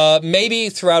 maybe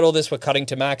throughout all this, we're cutting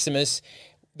to Maximus.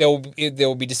 There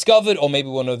will be discovered, or maybe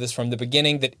we'll know this from the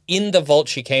beginning, that in the vault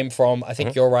she came from, I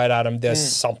think you're right, Adam, there's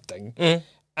something.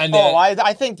 And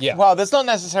I think, well, there's not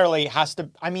necessarily has to,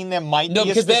 I mean, there might be a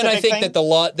because then I think thing.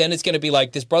 that then it's going to be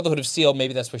like this Brotherhood of Steel,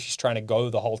 maybe that's where she's trying to go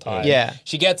the whole time. Yeah.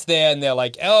 She gets there and they're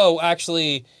like, oh,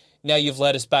 actually, now you've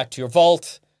led us back to your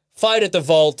vault. Fight at the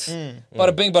vault.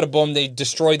 Bada bing, bada boom. They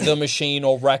destroyed the machine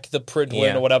or wrecked the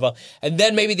Pridwin or whatever. And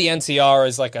then maybe the NCR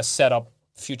is like a setup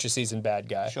future season bad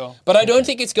guy. Sure. But I don't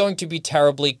think it's going to be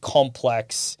terribly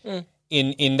complex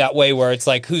in that way where it's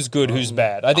like who's good, who's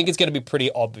bad. I think it's going to be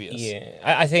pretty obvious. Yeah,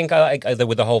 I think I like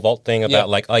with the whole vault thing about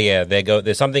like, oh yeah,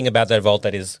 there's something about that vault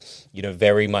that is,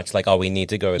 very much like, oh, we need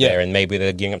to go there, and maybe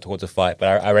they're gearing up towards a fight.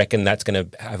 But I reckon that's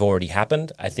going to have already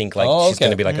happened. I think like she's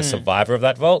going to be like a survivor of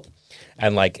that vault.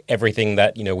 And like everything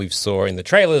that, we've saw in the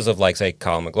trailers of like, say,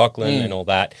 Carl McLaughlin and all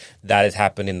that has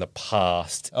happened in the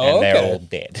past and they're all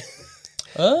dead.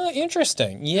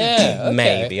 Interesting. Yeah. Okay.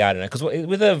 Maybe. I don't know. Because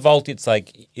with a vault, it's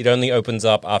like it only opens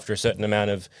up after a certain amount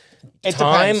of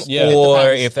time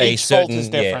or if a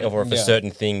certain a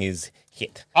certain thing is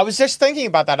hit. I was just thinking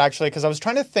about that actually because I was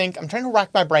trying to think. I'm trying to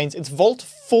rack my brains. It's Vault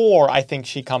 4, I think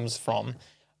she comes from.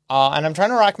 And I'm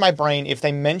trying to rack my brain if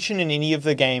they mention in any of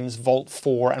the games Vault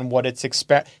 4 and what it's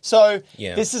So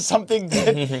this is something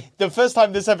that the first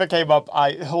time this ever came up,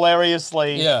 I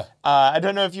hilariously... I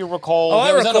don't know if you recall.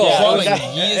 I recall.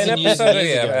 Years and years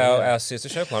ago. Our sister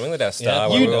show, Plumbing the Death Star,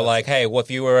 where we were like, hey, what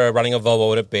if you were running a vault, what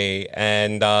would it be?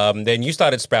 And then you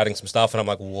started sprouting some stuff, and I'm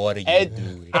like, what are you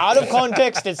doing? Out of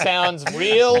context, it sounds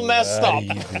real messed up.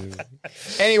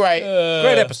 Anyway.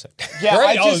 Great episode.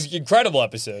 Yeah, incredible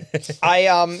episode.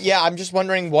 I'm just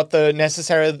wondering what the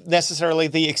necessarily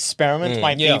the experiment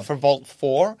might be for Vault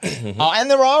 4.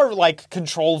 And there are, like,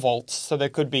 control vaults, so there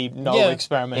could be no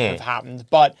experiment have happened.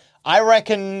 But I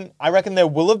reckon there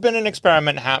will have been an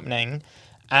experiment happening,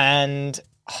 and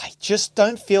I just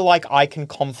don't feel like I can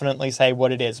confidently say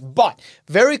what it is. But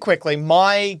very quickly,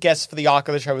 my guess for the arc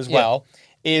of the show as well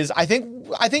is I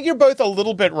think you're both a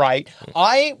little bit right.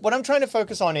 What I'm trying to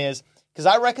focus on is because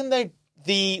I reckon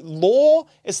the lore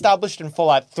established in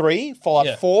Fallout 3,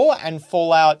 Fallout 4, and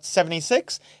Fallout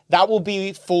 76, that will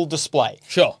be full display.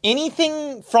 Sure.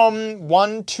 Anything from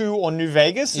 1, 2, or New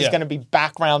Vegas is going to be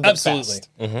background at best.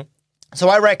 Mm-hmm. So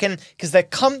I reckon, because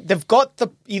they've got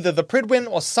either the Pridwin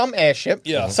or some airship,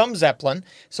 some Zeppelin,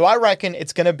 so I reckon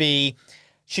it's going to be,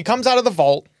 she comes out of the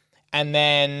vault, and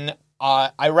then...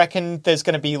 I reckon there's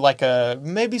going to be like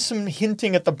maybe some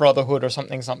hinting at the Brotherhood or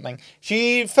something.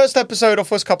 First episode or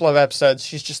first couple of episodes,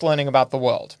 she's just learning about the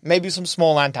world. Maybe some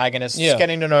small antagonists,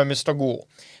 getting to know Mr. Ghoul.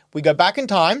 We go back in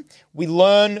time. We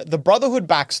learn the Brotherhood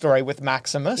backstory with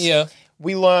Maximus. Yeah.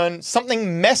 We learn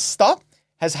something messed up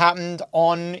has happened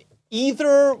on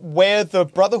either where the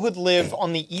Brotherhood live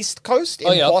on the East Coast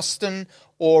in Boston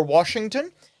or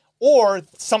Washington, or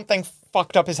something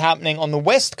fucked up is happening on the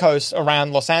West Coast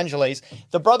around Los Angeles.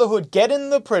 The Brotherhood get in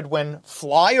the Pridwin,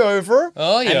 fly over,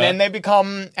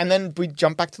 and then we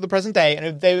jump back to the present day,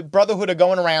 and the Brotherhood are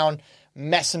going around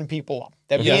messing people up.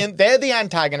 They're the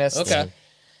antagonists. Okay.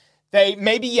 They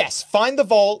find the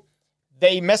vault,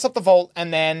 they mess up the vault,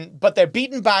 but they're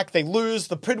beaten back, they lose,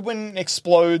 the Pridwin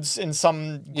explodes in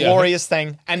some glorious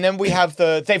thing, and then we have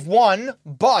they've won,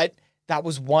 but that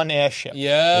was one airship.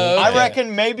 Yeah. I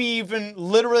reckon maybe even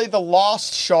literally the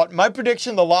last shot, my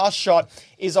prediction, the last shot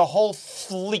is a whole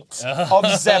fleet of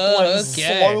Zeppelins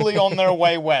slowly on their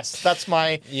way west. That's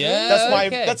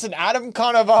that's an Adam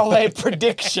Carnevale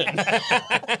prediction.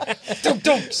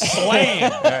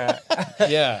 Slam.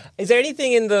 Is there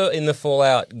anything in the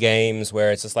Fallout games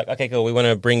where it's just like, okay, cool, we want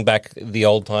to bring back the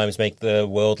old times, make the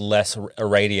world less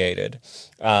irradiated?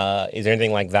 Is there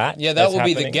anything like that? Yeah, that will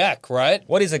be the Gek, right?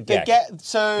 What is a Gek?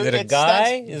 So is it a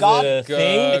guy? Is it a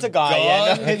thing? It's a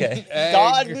guy. Okay.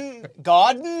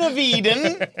 Garden of Eden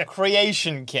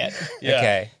creation kit. Yeah.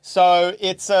 Okay. So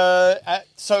it's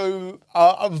vaults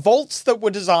that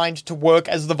were designed to work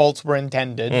as the vaults were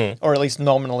intended, or at least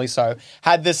nominally so,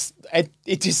 had this.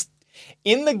 It is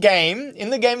in the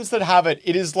games that have it.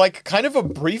 It is like kind of a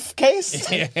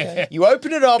briefcase. You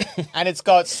open it up, and it's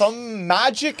got some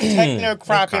magic techno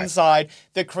crap inside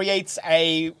that creates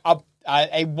a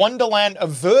wonderland, a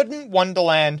verdant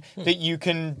wonderland that you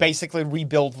can basically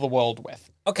rebuild the world with.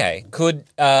 Okay, could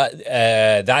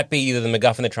that be either the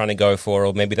MacGuffin they're trying to go for,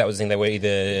 or maybe that was the thing they were either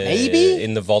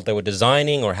in the vault they were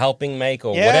designing or helping make,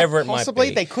 or whatever it might be. Possibly,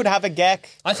 they could have a Gek.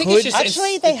 I think it's just...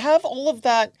 Actually, they have all of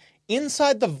that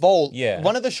inside the vault,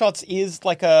 one of the shots is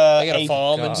like a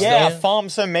farm and stuff. a farm.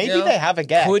 So maybe they have a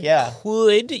gek.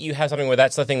 Could you have something where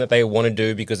that's the thing that they want to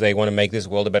do because they want to make this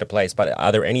world a better place? But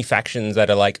are there any factions that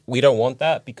are like, we don't want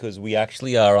that because we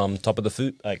actually are on top of the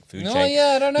food chain?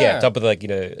 I don't know. Yeah, top of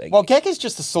the well, gek is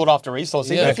just a sought after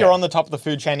resource. Even if you're on the top of the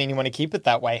food chain and you want to keep it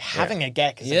that way, having a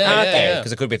gek is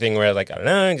because it could be a thing where like, I don't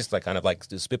know, just like kind of like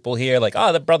spitball here, like,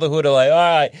 the Brotherhood are like, all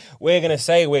right, we're gonna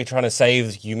say we're trying to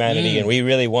save humanity and we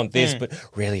really want this, but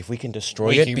really if we can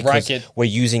destroy it because we're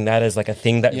using that as like a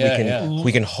thing that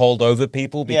we can hold over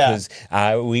people because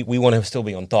we want to still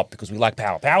be on top because we like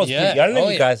power. Power's pretty. I don't know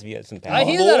if you guys have some power. I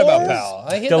hear that about power.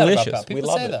 I hear delicious. that about power. People we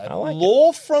love say it. that. I like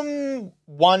lore from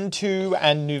 1, 2,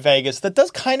 and New Vegas that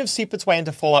does kind of seep its way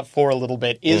into Fallout 4 a little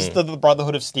bit is the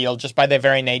Brotherhood of Steel, just by their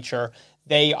very nature.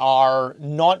 They are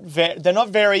not they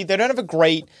don't have a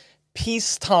great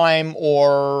peacetime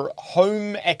or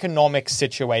home economic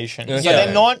situation. So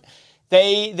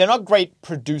they're not great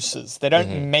producers. They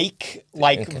don't make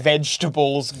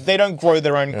vegetables. They don't grow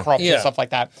their own crops and stuff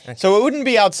like that. Okay. So it wouldn't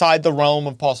be outside the realm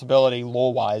of possibility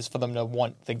lore-wise for them to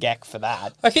want the gek for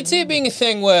that. I could see it being a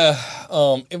thing where,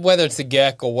 whether it's the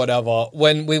gek or whatever,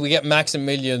 when we get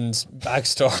Maximilian's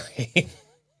backstory.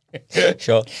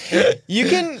 Sure. You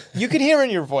can hear in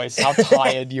your voice how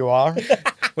tired you are.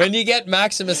 When you get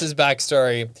Maximus's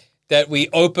backstory, that we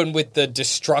open with the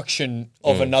destruction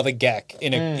of another gek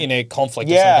in a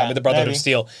conflict or something with the Brotherhood of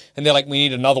Steel. And they're like, we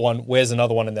need another one. Where's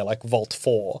another one? And they're like, Vault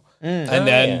 4. And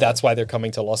then that's why they're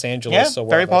coming to Los Angeles or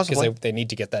whatever. Very possibly. Because they need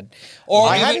to get that. Or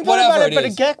I hadn't thought about it, but a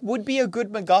gek would be a good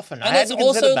MacGuffin. And it's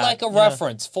also like a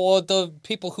reference for the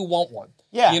people who want one.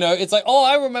 Yeah. You know, it's like,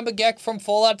 I remember gek from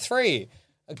Fallout 3.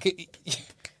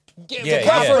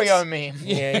 DiCaprio meme.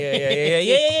 Yeah.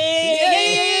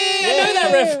 I know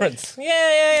that reference.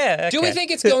 Yeah. Okay. Do we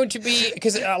think it's going to be,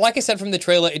 because like I said from the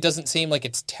trailer, it doesn't seem like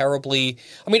it's terribly,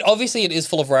 I mean, obviously it is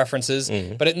full of references,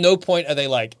 but at no point are they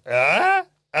like, in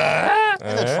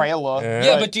the trailer.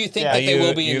 Yeah, but do you think that they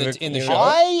will be in the show?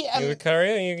 I am... You a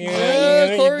courier?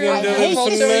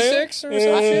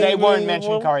 They won't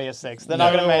mention Courier 6. They're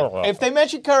not going to mention... If they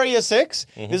mention Courier 6,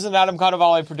 this is an Adam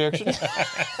Carnevale prediction.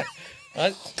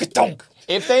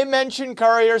 If they mention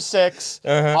Courier 6,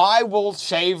 I will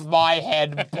shave my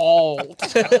head bald.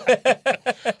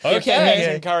 If they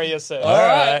mention Courier 6. All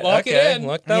right, lock it in.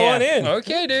 Lock that one in.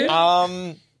 Okay, dude.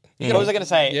 What was I going to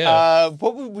say?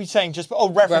 What were we saying? Just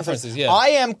references. Yeah. I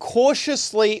am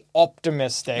cautiously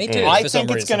optimistic. Me too. I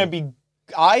think it's going to be...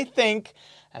 I think,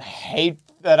 and I hate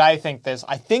that I think this,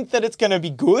 I think that it's going to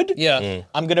be good. Yeah.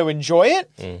 I'm going to enjoy it.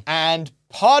 And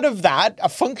part of that, a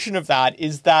function of that,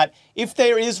 is that if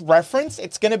there is reference,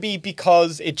 it's going to be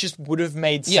because it just would have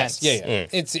made sense. Yes,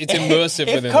 It's immersive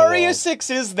within the If Courier world. 6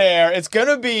 is there, it's going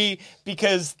to be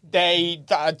because the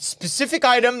specific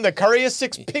item the Courier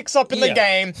 6 picks up in the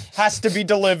game has to be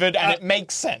delivered, and it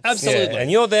makes sense. Absolutely. And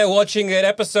you're there watching it,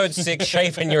 episode 6,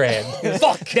 shaving your head.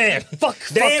 Fuck. Damn.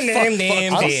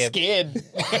 I'm scared.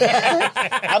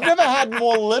 I've never had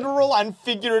more literal and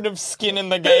figurative skin in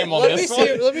the game on this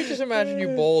one. Let me just imagine you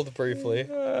bald briefly.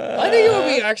 I think it would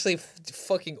be actually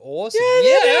fucking awesome.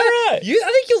 Right.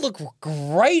 I think you'll look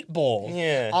great bald.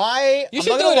 Yeah. You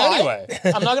should do it anyway.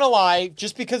 I'm not gonna lie,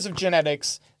 just because of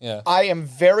genetics, Yeah. I am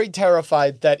very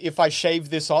terrified that if I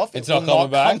shave this off, It's it will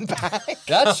not coming come back.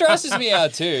 That stresses me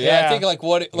out too. Yeah, I think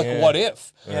what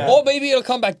if? Or maybe it'll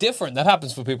come back different. That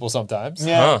happens for people sometimes.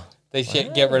 Yeah. They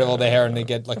get rid of all their hair and they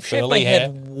get like Shaved my curly hair.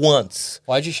 head once.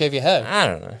 Why'd you shave your head? I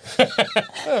don't know.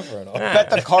 Fair enough. Bet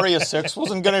the Courier 6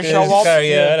 wasn't going to show off.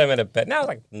 Yeah, I don't know. Bet. Now it's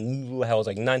like, hell, it was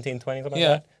like 19, 20, something like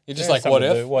that. You're just like, what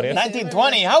if? What if?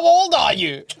 1920, how old are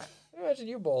you? Imagine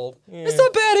you bald. It's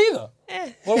not bad either.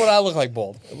 What would I look like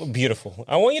bald? Beautiful.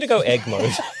 I want you to go egg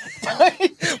mode.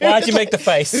 Why'd you make the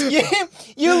face?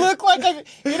 You look like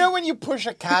when you push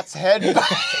a cat's head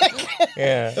back.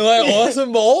 Yeah. Like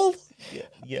awesome bald?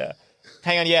 Yeah.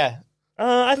 Hang on, yeah.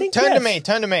 I think Turn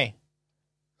to me.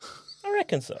 I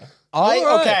reckon so.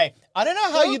 Okay. I don't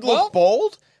know how you'd look well.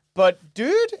 bald, but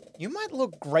dude, you might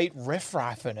look great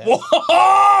riffraff in it.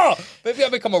 Maybe I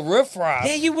become a riffraff.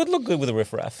 Yeah, you would look good with a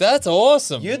riffraff. That's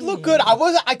awesome. You'd look good.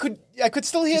 I could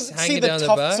still see the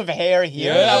tufts of hair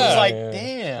here. And I was like,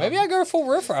 damn. Maybe I go full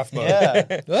riffraff mode.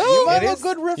 Yeah. Well, You might look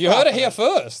good riffraff. you heard it here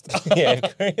first. Yeah,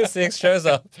 Courier 6 shows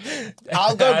up.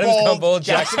 I'll go Adam's bald.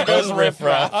 Jackson goes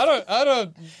riffraff. I don't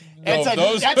know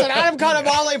those. That's an Adam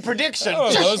Carnevale prediction.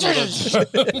 Those were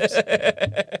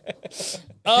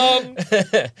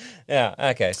Yeah,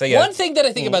 okay, so yeah. One thing that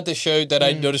I think about this show that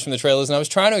I noticed from the trailers, and I was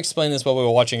trying to explain this while we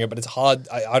were watching it, but it's hard.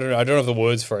 I don't know. I don't have the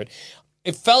words for it.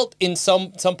 it felt in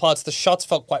some parts the shots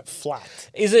felt quite flat.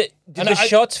 Is it? Did the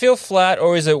shots feel flat,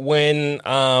 or is it when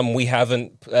we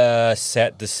haven't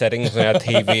set the settings on our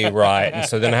TV right, and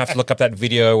so then I have to look up that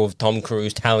video of Tom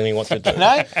Cruise telling me what to do?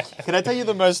 Can I tell you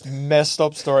the most messed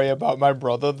up story about my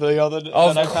brother the other day?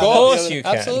 Of course you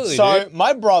can. Absolutely. So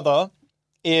my brother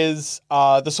is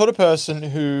the sort of person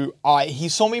who he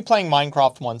saw me playing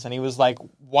Minecraft once, and he was like,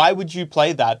 "Why would you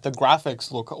play that? The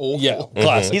graphics look awful." Yeah,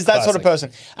 classic. He's that sort of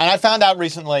person. And I found out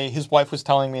recently, his wife was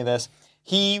telling me this.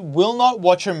 He will not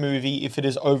watch a movie if it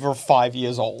is over 5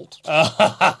 years old.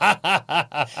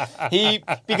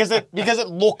 Because it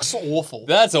looks awful.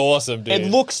 That's awesome, dude.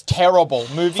 It looks terrible.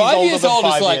 Movies 5 older years than old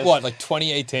 5 is like years. what, like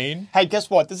 2018? Hey, guess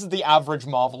what? This is the average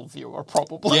Marvel viewer,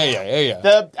 probably. Yeah.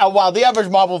 The average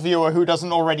Marvel viewer who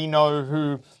doesn't already know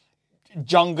who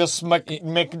Jungus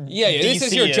This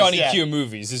is your Johnny Q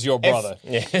movies, is your brother.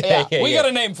 We got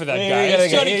a name for that guy.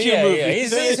 It's Johnny Q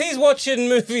movies. He's watching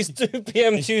movies 2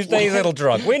 p.m. Tuesdays, little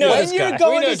drunk. We know When this you guy. go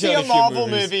We know to see a Johnny Q Marvel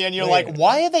movies. movie and you're like,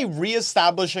 why are they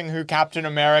re-establishing who Captain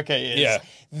America is? Yeah.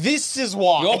 This is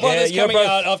why. Your brother's your coming bro-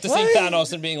 out after seeing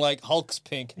Thanos and being like, Hulk's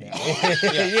pink now.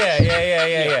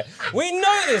 Yeah. We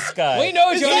know this guy. We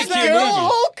know Is Johnny that Q the girl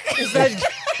movies. Hulk? Is that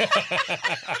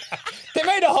They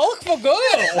made a Hulk for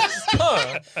girls.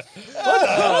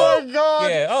 Oh my god.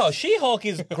 Yeah. Oh, She-Hulk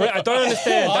is great. I don't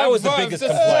understand. That I'm was the fine. biggest Oh,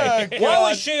 complaint. Why God.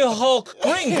 was She-Hulk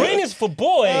green? Green is for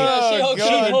boys. She-Hulk should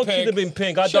have been She-Hulk pink. should have been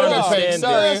pink. I Should don't have been pink.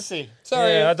 understand. Sorry. it.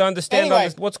 Sorry. Yeah, I don't understand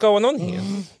Anyway. what's going on here.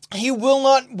 He will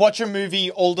not watch a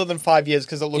movie older than 5 years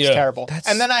because it looks Yeah. terrible.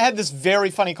 And then I had this very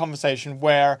funny conversation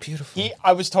where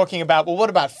I was talking about, well, what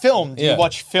about film? Do Yeah. you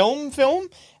watch film?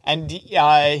 And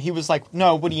he was like,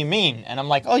 no, what do you mean? And I'm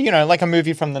like, oh, like a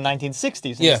movie from the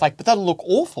 1960s. And Yeah. he's like, but that'll look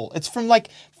awful. It's from like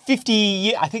 50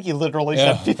 years. I think he literally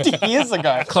said 50 years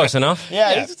ago. Close enough.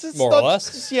 Yeah, Yeah, more or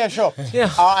less. Yeah, sure. Yeah.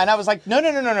 And I was like,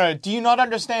 no. Do you not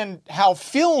understand how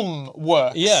film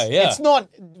works? Yeah. It's not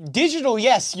digital.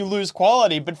 Yes, you lose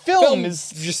quality, but film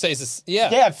is just says this. Yeah.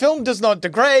 yeah, film does not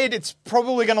degrade. It's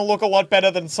probably going to look a lot better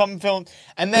than some film.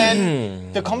 And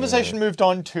then the conversation moved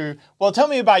on to, well, tell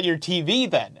me about your TV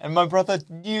then. And my brother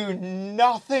knew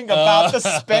nothing about the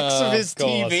specs of his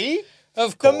course. TV.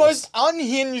 Of The course. most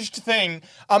unhinged thing.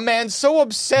 A man so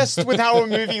obsessed with how a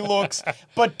movie looks,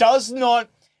 but does not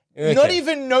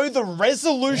even know the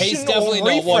resolution He's definitely or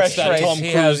not watched refresh that rate. Tom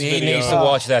Cruise He video. needs to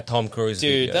watch that Tom Cruise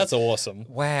Dude, video. that's awesome.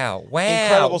 Wow.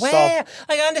 Incredible stuff.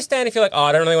 Like, I understand if you're like, oh,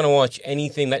 I don't really want to watch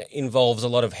anything that involves a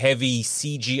lot of heavy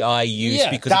CGI use Yeah,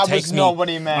 because that it takes was me. not what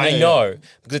he meant. I know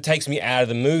because it takes me out of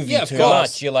the movie Yeah, of too course.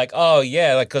 much. You're like, oh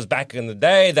yeah, like because back in the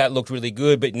day that looked really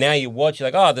good, but now you watch,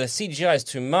 you're like, oh, the CGI is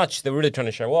too much. They're really trying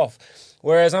to show off.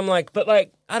 Whereas I'm like, but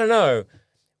like, I don't know.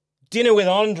 Dinner with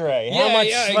Andre. How much?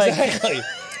 exactly.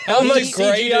 How much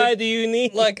degraded- CGI do you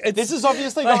need? Like, it's, This is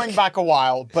obviously going back a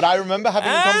while, but I remember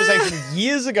having a conversation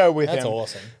years ago with that's him.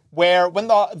 awesome. Where when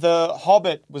the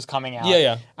Hobbit was coming out,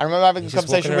 Yeah. I remember having a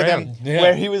conversation with him around. Yeah.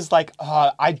 where he was like,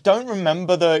 I don't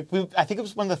remember I think it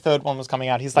was when the third one was coming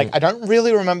out. He's like, I don't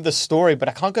really remember the story, but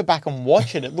I can't go back and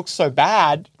watch it. It looks so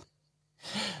bad.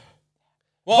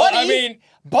 Well,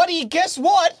 Buddy, guess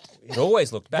what? It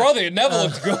always looked bad. brother, it never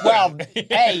looked good. Well,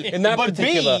 A, In that but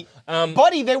particular, B,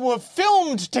 Buddy, they were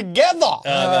filmed together.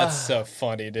 That's so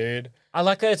funny, dude. I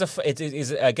like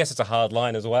that. I guess it's a hard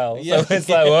line as well. Yeah. So it's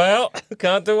like, well,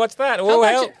 can't do watch that. Oh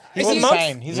much- well, He's Well, months-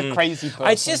 insane. He's a crazy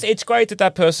person. It's great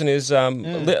that person is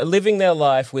living their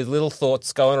life with little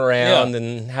thoughts going around Yeah.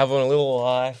 and having a little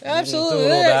life. and Absolutely.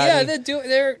 doing all that, Yeah, and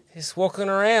they're just walking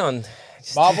around.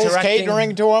 Just Marvel's interacting.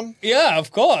 catering to him. yeah, of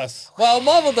course. Well,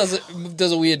 Marvel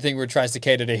does a weird thing where it tries to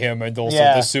cater to him and also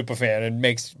Yeah. the super fan and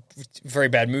makes very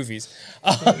bad movies.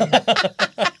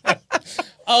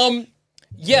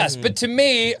 Yes, but to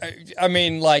me, I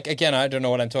mean, like, again, I don't know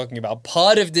what I'm talking about.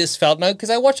 Part of this felt, no, because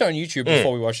I watched it on YouTube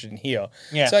before we watched it in here.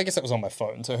 Yeah. So I guess it was on my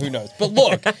phone, so who knows. But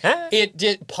look,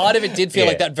 part of it did feel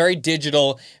like that, very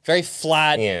digital, very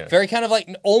flat, very kind of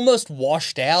like almost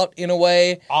washed out in a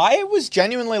way. I was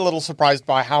genuinely a little surprised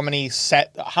by how many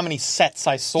sets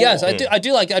I saw. Yes, I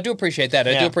do appreciate that.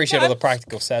 I do Yeah. appreciate all the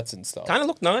practical sets and stuff. Kind of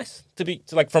looked nice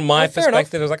from my fair enough.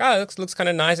 perspective. It was like, oh, it looks kind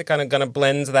of nice. It kind of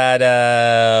blends that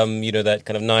that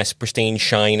kind of nice pristine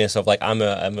shininess of like came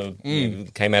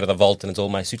out of the vault and it's all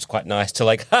my suit's quite nice to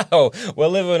like, oh, we're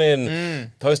living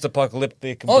in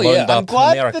post-apocalyptic blown I'm up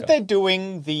glad America. that they're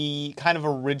doing the kind of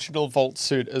original Vault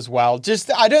suit as well.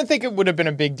 Just, I don't think it would have been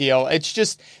a big deal. It's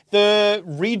just the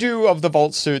redo of the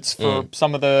Vault suits for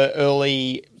some of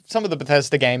the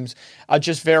Bethesda games are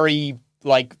just very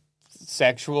like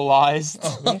sexualized.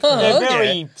 They're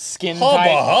very skin tight.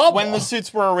 hubba. When the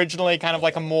suits were originally kind of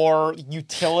like a more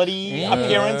utility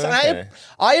appearance. And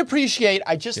I appreciate,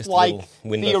 I just like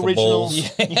the original.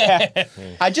 Yeah.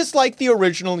 I just like the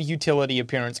original utility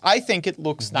appearance. I think it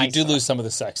looks nice. You do lose some of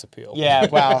the sex appeal. Yeah,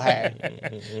 well, hey.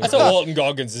 That's what Walton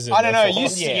Goggins is in. I don't know.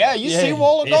 there You for. see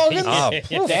Walton Goggins?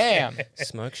 Oh, Damn.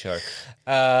 Smoke show.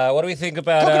 What do we think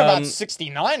about? Talking about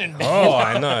 69 and Oh,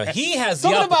 I know. He has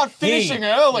talking the upper, about finishing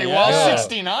early while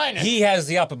 69. He has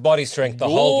the upper body strength to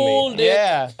hold me.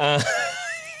 Yeah.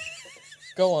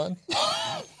 Go on.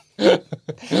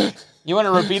 You want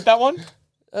to repeat that one?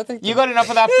 I think You got enough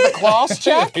of that for the class,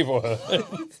 Jack? people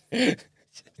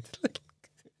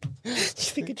You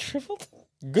think it shriveled?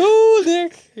 Go,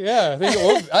 Dick. Yeah,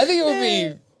 I think it would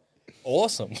be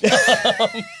awesome.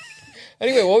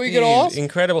 Anyway, what were you going to ask?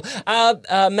 Incredible.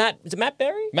 Matt, is it Matt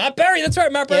Berry? Matt Berry, that's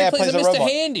right. Matt Berry Yeah, plays a plays a Mr. robot.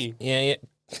 Handy. Yeah.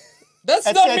 That's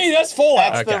not me, that's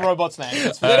Fallout. That's the robot's name.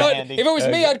 It's They very don't- handy. if it was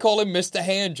me, I'd call him Mr.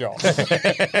 Handjob.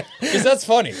 Because that's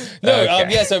funny. No,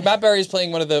 so Matt Berry is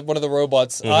playing one of the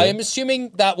robots. I am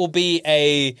assuming that will be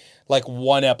a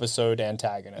one episode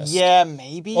antagonist. Yeah,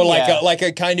 maybe. Or yeah. like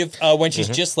a kind of when she's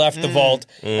just left the vault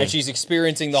and she's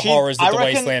experiencing the horrors that I the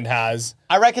reckon- wasteland has.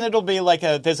 I reckon it'll be like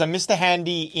there's a Mr.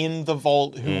 Handy in the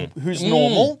vault who's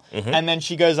normal, and then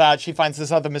she goes out, she finds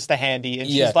this other Mr. Handy, and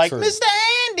she's Yeah, like, true. Mr.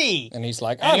 Handy! And he's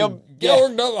like, And I'm he'll-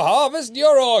 going to harvest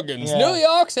your organs, Yeah. New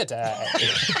York City.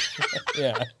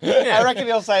 Yeah. I reckon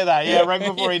he'll say that, yeah, right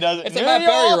before he does it. It's a New Matt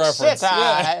Berry York reference,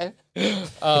 City!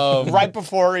 yeah. Right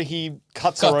before he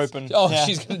cuts her open. Oh, Yeah.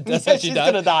 that's how she She's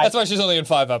died. gonna die. That's why she's only in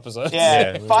 5 episodes.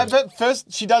 Yeah,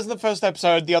 she does the first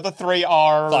episode, the other 3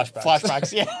 are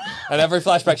Flashbacks. yeah. And every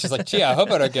flashback, she's like, gee, I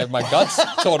hope I don't get my guts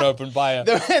torn open by a... And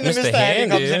then Mr. Handy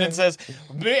comes in and says,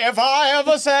 if I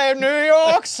ever say New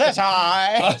York City.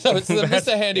 So it's the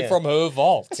Mr. Handy from her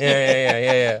vault.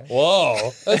 Yeah.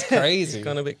 Whoa, that's crazy.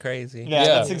 Gone a bit crazy. Yeah,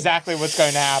 that's exactly what's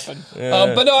going to happen.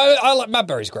 But no, I like Matt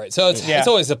Berry's great. So it's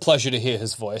always a pleasure to hear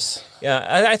his voice.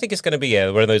 Yeah, I think it's going to be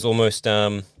one of those almost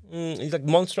like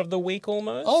Monster of the Week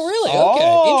almost. Oh, really? Oh,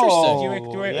 Okay,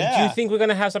 interesting. Do you think we're going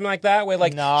to have something like that where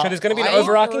No, so there's going to be an I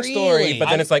overarching story, really- but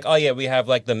then it's like, oh yeah, we have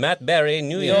like the Matt Berry,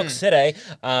 New York City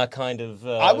kind of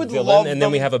I would villain, love and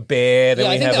then we them- have a bear. Then Yeah,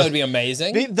 we I think have that would be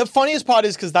amazing. The funniest part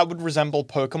is because that would resemble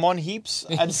Pokemon heaps,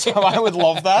 and so I would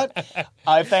love that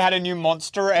if they had a new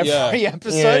monster every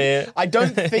episode. Yeah. I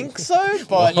don't think so,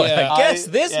 but Yeah. Guess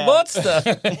this yeah. monster,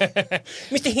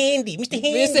 Mr. Handy, Mr.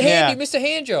 Handy. Mr. Handy, Mr.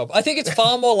 Handjob. I think it's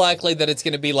far more likely that it's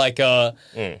going to be like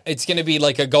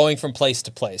a going from place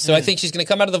to place. So I think she's going to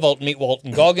come out of the vault and meet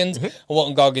Walton Goggins. And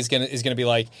Walton Goggins is going to be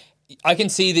like, I can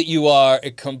see that you are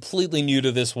completely new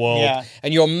to this world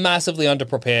and you're massively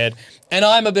underprepared. And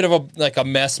I'm a bit of a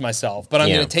mess myself, but I'm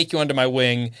going to take you under my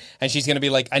wing. And she's going to be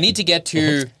like, I need to get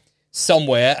to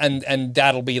somewhere, and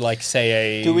that'll be like,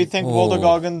 say, a... Do we think Walter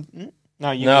Goggins... No,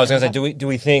 I was going to say, do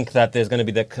we think that there's going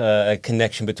to be a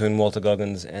connection between Walter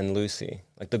Goggins and Lucy?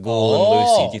 Like the ghoul and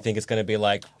Lucy? Do you think it's going to be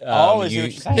like, I see what you're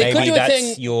saying. They could maybe do a that's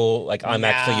thing- your, like, I'm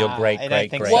actually your great, I don't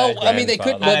great, think great so. Well, I mean, they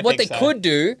could. grandfather. What they think so. could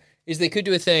do is they could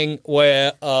do a thing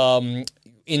where,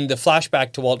 in the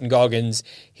flashback to Walton Goggins,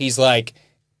 he's like,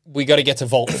 "We got to get to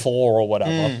Vault 4 or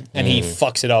whatever," and he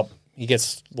fucks it up. He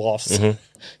gets lost,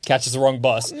 catches the wrong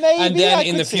bus, Maybe, and then I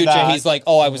in could the see future, that. he's like,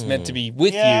 "Oh, I was meant to be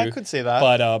with Yeah, you." I could see that.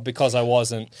 but because I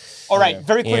wasn't. All right,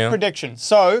 very quick prediction.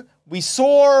 So we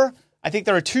saw... I think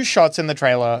there are 2 shots in the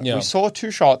trailer. Yeah. We saw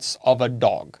 2 shots of a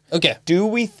dog. Okay. Do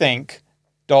we think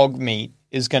dog meat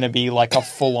is going to be like a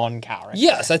full-on character?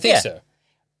 Yes, I think so.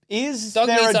 Is Dog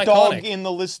there meat's a dog iconic. in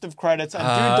the list of credits? And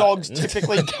do dogs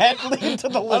typically get into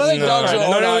the list? don't think of dogs credits?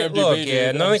 are on IMDb, Look,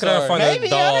 dude. no one I'm could ever sorry. find Maybe, a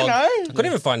dog. I don't know. Couldn't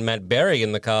even find Matt Berry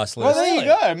in the cast list. Well, there you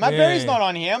go. Matt Yeah. Berry's not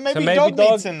on here. Maybe, So dog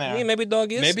meat's in there. Yeah, maybe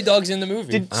dog is. Maybe Dog's in the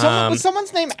movie. Was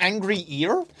someone's name Angry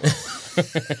Ear?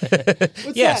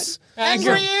 What's Yes. that?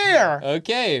 Angry Ear.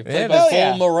 Okay, played Yeah, by hell Paul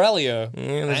yeah. Morello. Yeah,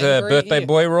 there's Angry a birthday Ear.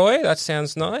 boy Roy. That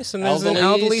sounds nice. And there's an Elderly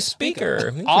elderly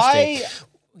speaker. speaker.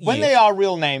 When they are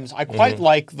real names, I quite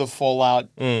like the Fallout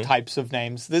types of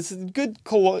names. This is good.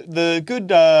 The good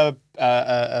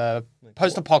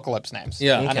post-apocalypse names.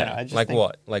 Yeah. I don't Okay. know. I just Like think-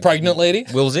 what? Like Pregnant lady?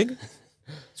 Wilzig?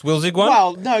 Is Wilzig one?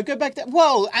 Well, no, go back to...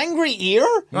 Well, Angry Ear?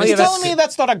 You're yeah, telling that's- me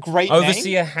that's not a great name?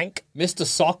 Overseer Hank? Mr.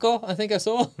 Soccer, I think I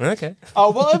saw. Okay.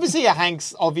 Oh, well, Overseer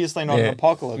Hank's obviously not an Yeah.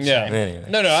 apocalypse Yeah. name. Anyway.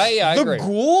 No, I The agree.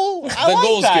 Ghoul? I like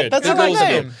Ghoul's that. good. That's The a good Ghoul's a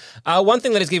name. good- One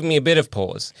thing that has given me a bit of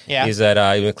pause is that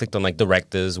I clicked on like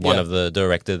directors. One of the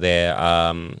director there,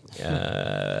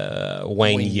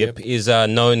 Wayne Yip, is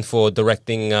known for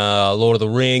directing Lord of the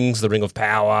Rings, The Ring of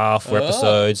Power, 4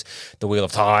 episodes, The Wheel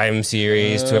of Time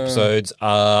series, 2 episodes.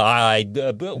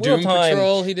 Doom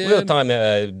Patrol, he did. Wheel of Time,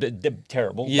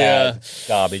 terrible, bad,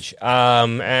 garbage.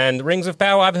 And Rings of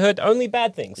Power, I've heard only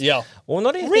bad things. Yeah. Well,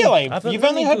 not anything. Really? You've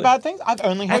only heard bad things? I've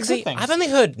only heard Actually, good things. I've only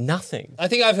heard nothing. I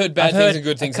think I've heard bad things and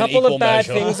good things in a couple equal of bad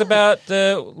measure. things about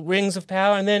the Rings of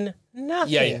Power, and then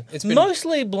nothing. Yeah. It's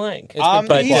mostly blank.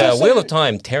 been he's also- Wheel of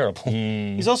Time, terrible.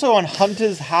 He's also on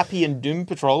Hunters, Happy, and Doom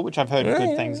Patrol, which I've heard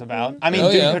good things about. I mean,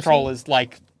 Oh, Doom yeah. Patrol is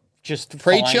like just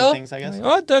Preacher? fine things, I guess.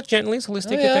 Oh, Dirk Gently's Holistic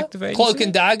Detective Agency. Cloak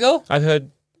and Dagger, I've heard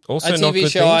also a not TV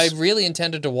good show I things. really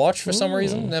intended to watch for some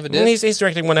reason, never And did. he's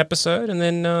directing 1 episode, and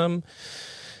then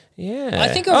yeah. I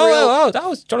think a oh, real- oh, oh, that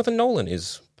was Jonathan Nolan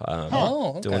is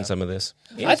okay. doing some of this.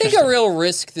 I think a real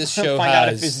risk this show Find out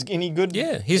if has. it's any good.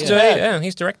 Yeah, he's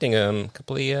directing a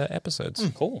couple of episodes.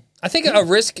 Cool. I think a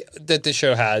risk that this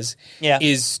show has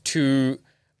is to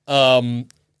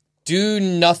do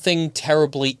nothing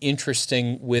terribly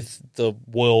interesting with the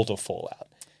world of Fallout.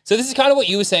 So this is kind of what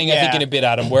you were saying, I think, in a bit,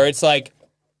 Adam, where it's like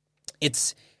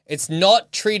it's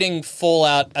not treating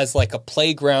Fallout as like a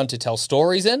playground to tell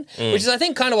stories in, which is, I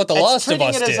think, kind of what The Last of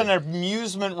Us treating it did. as an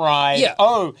amusement ride. Yeah.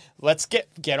 Oh, let's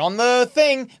get on the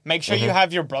thing. Make sure you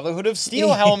have your Brotherhood of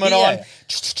Steel helmet on.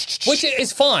 Which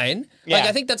is fine. Like, Yeah.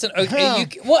 I think that's an okay.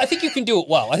 I think you can do it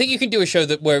well. I think you can do a show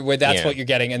that where that's what you're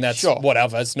getting, and that's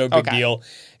whatever. It's no big deal.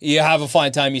 You have a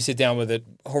fine time. You sit down with it.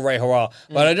 Hooray, hurrah!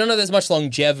 But I don't know. There's much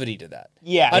longevity to that.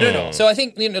 Yeah. I don't know. So I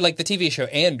think, like the TV show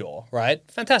Andor, right?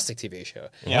 Fantastic TV show.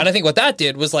 And I think what that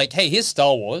did was like, hey, here's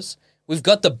Star Wars. We've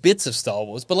got the bits of Star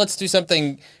Wars, but let's do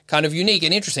something kind of unique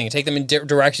and interesting and take them in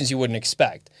directions you wouldn't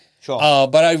expect. Sure.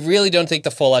 But I really don't think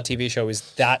the Fallout TV show is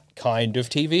that kind of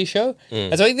TV show.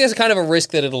 And so I think there's kind of a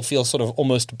risk that it'll feel sort of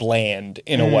almost bland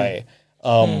in a way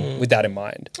with that in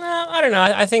mind. I don't know.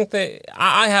 I think that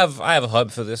I have a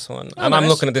hope for this one. I'm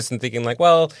looking at this and thinking like,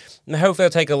 well, hopefully they'll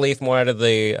take a leaf more out of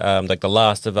the like The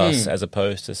Last of Us as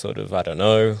opposed to sort of, I don't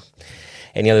know,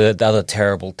 any other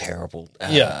terrible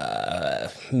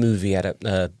movie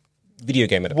video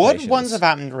game adaptations. What ones have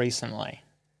happened recently?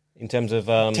 In terms of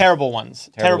Terrible ones.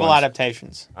 Terrible ones.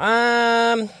 adaptations.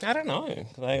 I don't know.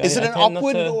 Is it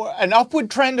an upward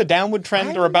trend, a downward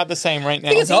trend, or about the same right now?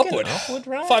 I think it's upward.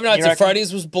 right? Five Nights You at reckon?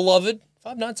 Freddy's was beloved.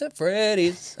 Five Nights at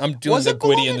Freddy's. I'm doing Was the it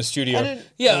Gwitty in beloved? the studio. I didn't-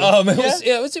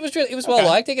 It was well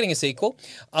liked. They're getting a sequel.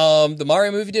 The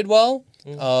Mario movie did well.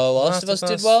 Last of Us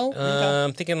did well.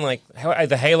 I'm thinking like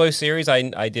the Halo series.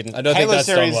 I didn't. I don't think Halo that's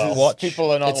done series well. is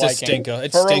people are not It's a liking. stinker.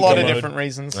 It's for a lot stinker of mode. different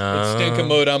reasons. It's stinker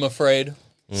mode, I'm afraid.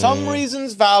 Some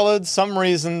reasons valid, some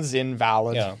reasons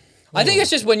invalid. Yeah. I think it's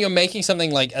just when you're making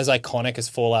something like as iconic as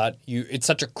Fallout, it's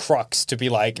such a crux to be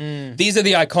like, these are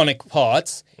the iconic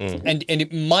parts, and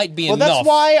it might be enough that's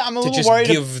why I'm a to little just worried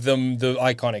give them the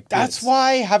iconic That's bits.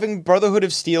 why having Brotherhood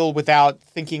of Steel without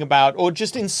thinking about, or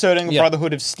just inserting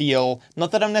Brotherhood of Steel,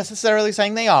 not that I'm necessarily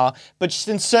saying they are, but just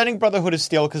inserting Brotherhood of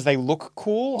Steel because they look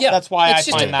cool. Yeah, That's why I it's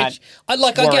just find that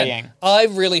again, worrying. I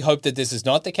really hope that this is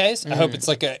not the case. I hope it's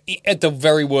like at the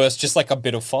very worst, just like a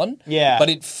bit of fun. Yeah. But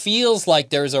it feels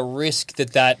like there is a risk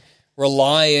that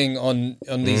relying on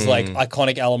these like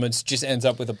iconic elements just ends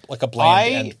up with a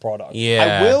bland end product.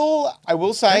 Yeah. I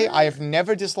will say I have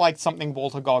never disliked something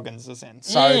Walter Goggins is in.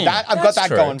 So that I've got That's that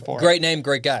true. going for it. Great name,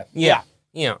 great guy. Yeah.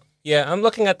 I'm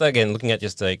looking at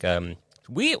just like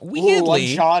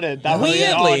weirdly, Uncharted. That was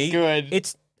weirdly, not good.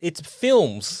 It's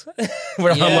films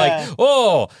where I'm Yeah. like,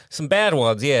 oh, some bad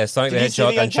ones. Yeah, Sonic the Did you see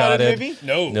Hedgehog, the Uncharted Uncharted.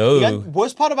 movie? No. The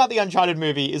worst part about the Uncharted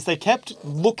movie is they kept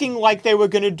looking like they were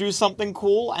going to do something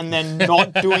cool and then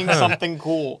not doing something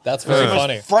cool. That's It was very the most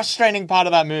funny. frustrating part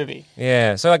of that movie.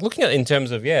 Yeah, so like looking at in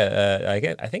terms of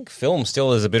I think film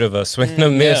still is a bit of a swing and a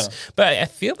miss, but I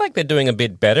feel like they're doing a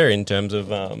bit better in terms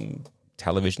of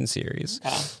television series.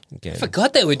 Again. I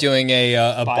forgot they were doing a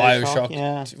Bioshock, Bioshock.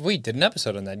 yeah. We did an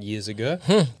episode on that years ago.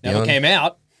 Beyond- Never came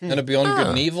out. And a Beyond Good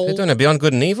and Evil. They're doing a Beyond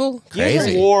Good and Evil? Gears of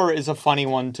Crazy. War is a funny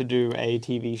one to do a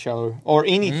TV show or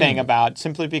anything about,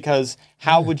 simply because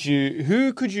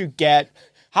who could you get?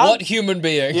 What human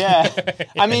being? Yeah.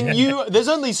 I mean, there's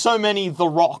only so many The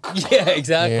Rock. Yeah,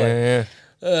 exactly. Yeah.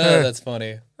 That's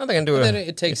funny. I think I can do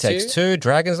It Takes Two. Two.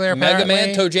 Dragons Lair, Mega apparently.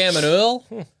 Man, Toe Jam, and Earl.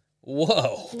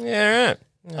 Whoa. Yeah, right.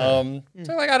 So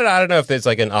like I don't know if there's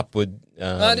like an upward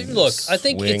look, I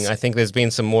think swing. I think there's been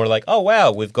some more like, oh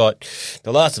wow, we've got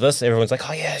The Last of Us. Everyone's like,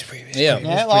 oh yeah, it's pretty Yeah,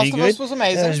 Last of Us was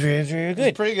amazing. It was really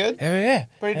good. Pretty good. Yeah,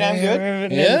 Pretty damn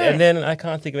good. And then I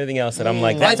can't think of anything else that I'm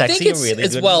like, that's actually a really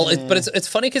good. But it's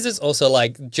funny because it's also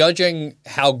like judging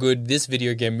how good this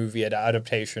video game movie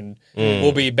adaptation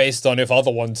will be based on if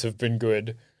other ones have been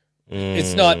good.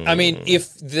 It's not. I mean,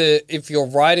 if you're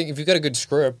writing, if you've got a good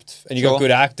script and you've got good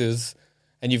actors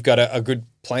and you've got a good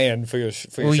plan for your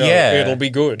show, it'll be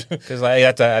good. Because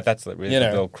that's really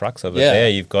the real crux of it. There,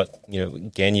 you've got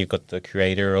you've got the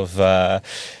creator of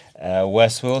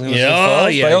Westworld, who was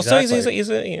involved, but also he's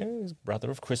a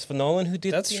brother of Christopher Nolan, who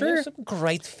did some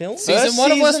great films. Season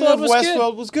 1 of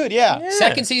Westworld was good. Yeah.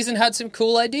 Second season had some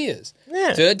cool ideas.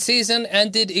 Yeah. Third season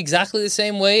ended exactly the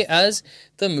same way as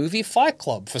the movie Fight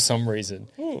Club for some reason.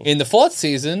 In the fourth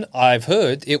season, I've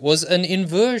heard it was an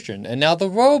inversion, and now the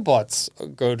robots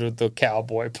go to the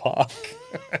cowboy park.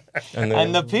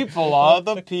 And the people are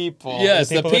the people. Yes,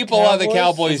 the people are the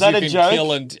cowboys Is that you a can joke?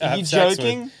 kill and Are have you sex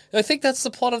joking? with. I think that's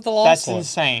the plot of the last one. That's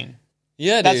insane.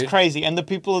 Yeah, That's dude. crazy. And the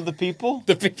people are the people?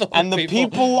 The people are And the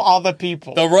people are the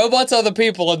people. The robots are the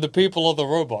people, and the people are the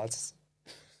robots.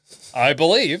 I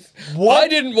believe. What? I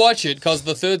didn't watch it because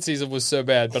the third season was so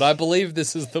bad, but I believe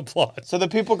this is the plot. So the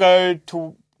people go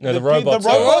to... No, the robots.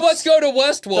 The robots go to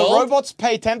Westworld. The robots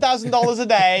pay $10,000 a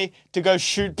day to go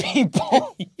shoot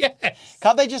people. Yes.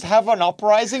 Can't they just have an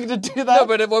uprising to do that? No,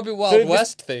 but it won't be Wild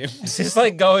West themed. It's just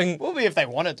like going. Will be if they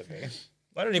wanted to be.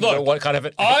 I don't even know what kind of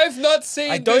it. I've not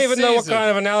seen. I don't even know what season. kind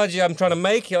of analogy I'm trying to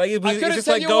make here. Like, I couldn't it's just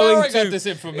tell like you going where I to. got this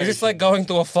information. It's just like going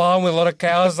to a farm with a lot of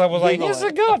cows. I was like, Google yes, it.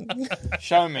 I got.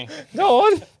 Show me. Go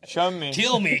on. Show me.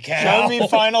 Kill me, cow. Show me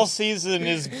final season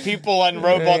is people and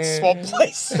robots swap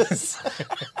places.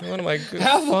 What am I good?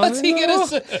 What's he gonna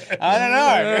say? I don't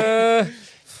know.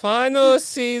 Final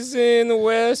season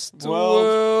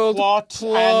Westworld plot,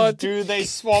 and do they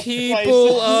swap People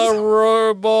places? are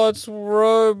robots.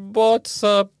 Robots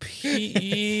are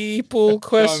people?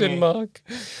 Question mark.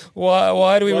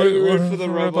 Why do we root for the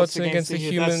robots against the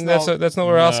human? That's not what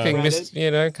we're asking.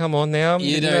 Come on now.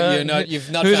 You've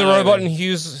not. Who's a found robot anything. and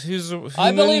who's a human?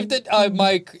 I believe that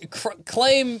my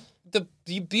claim.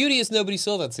 The beauty is nobody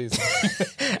saw that season.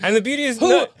 And the beauty is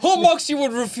Who amongst you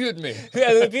would refute me?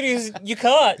 Yeah, the beauty is you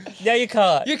can't. Now you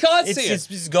can't. You can't see it.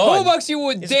 It's gone. Who amongst you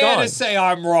would It's dare gone. to say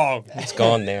I'm wrong? It's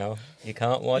gone now. You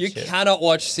can't watch You it. cannot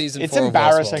watch season 4 It's of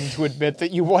embarrassing Westworld. to admit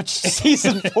that you watched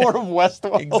season 4 of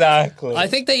Westworld. Exactly. I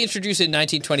think they introduced a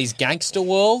 1920s gangster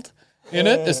world in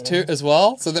it as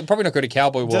well. So they're probably not going to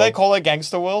Cowboy World. Do they call it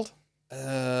Gangster World?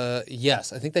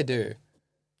 Yes, I think they do.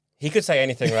 He could say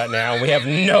anything right now, and we have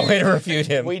no way to refute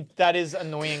him. That is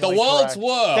annoying. The worlds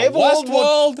were They've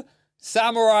Westworld,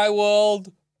 Samurai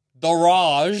World, the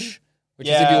Raj, which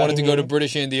is if you wanted to go to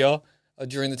British India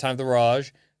during the time of the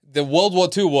Raj, the World War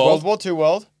II world, World War II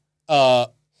world.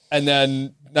 And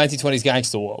then 1920s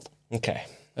gangster world. Okay.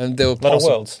 And there were Lot of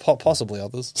worlds. possibly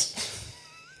others.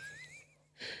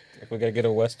 We're going to get a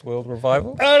Westworld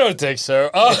revival? I don't think so.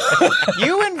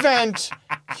 You invent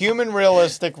human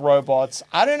realistic robots.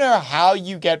 I don't know how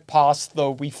you get past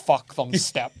the we fuck them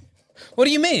step. What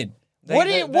do you mean? What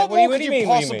more could you mean?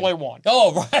 possibly want?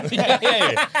 Oh, right.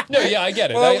 Yeah. No, yeah, I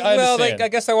get it. Well, I understand. I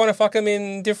guess I want to fuck him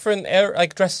in different,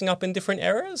 dressing up in different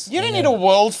eras. You don't need a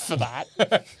world for that.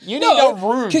 You need a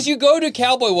room. Because you go to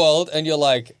Cowboy World and you're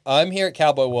like, I'm here at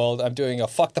Cowboy World. I'm doing a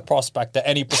fuck the prospector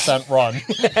any % run.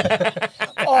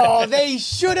 Oh, they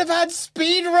should have had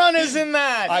speedrunners in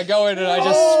that. I go in and I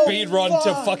just speed run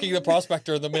to fucking the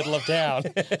prospector in the middle of town.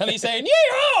 And he's saying,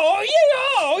 yee-haw,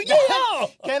 yee-haw, yee-haw.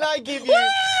 Can I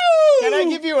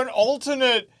give you an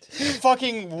alternate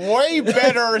fucking way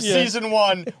better season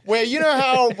 1 where you know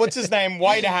how what's his name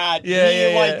White Hat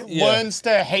learns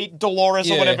to hate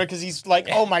Dolores or whatever because he's like,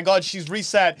 oh my god, she's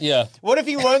reset. What if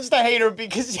he learns to hate her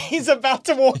because he's about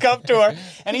to walk up to her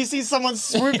and he sees someone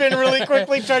swoop in really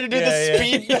quickly try to do the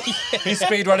speed He's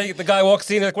speed running. The guy walks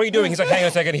in like, what are you doing? He's like, hang on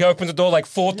a second. He opens the door like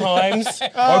 4 times,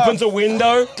 opens a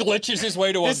window, glitches his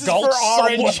way to this a gulch is for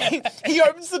somewhere. RNG. He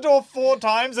opens the door 4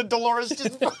 times and Dolores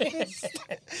just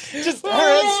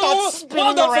her starts spinning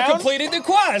Well done around. for completing the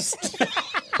quest.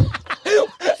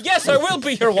 yes, I will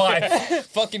be your wife.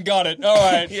 Fucking got it. All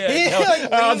right.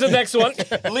 On to the next one.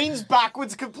 Leans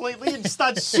backwards completely and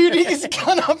starts shooting his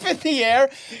gun up in the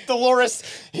air. Dolores,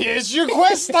 here's your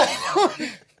quest item.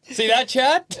 See that,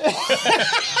 chat?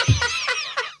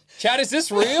 Chat, is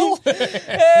this real?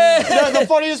 No, the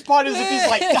funniest part is if he's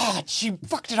like, she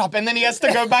fucked it up, and then he has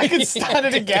to go back and start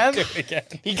it again.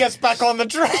 He gets back on the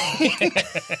train.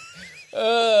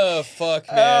 Oh,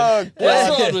 fuck, man. Oh,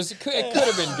 God. Westworld it could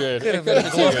have been good. It could have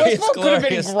been glorious, good. could have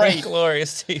been great.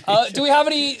 glorious TV. Do we have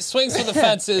any swings for the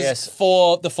fences Yes.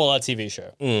 for the Fallout TV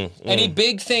show? Any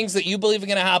big things that you believe are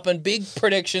going to happen? Big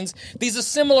predictions? These are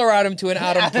similar, Adam, to an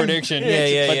Adam prediction, but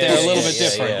they're a little bit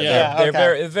different. Yeah.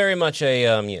 They're Okay. very much a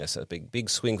a big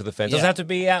swing for the fence. Yeah. Doesn't have to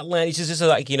be outlandish. It's just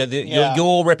like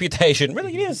your reputation.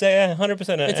 Really, it is 100%.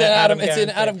 It's an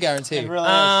Adam guarantee. It really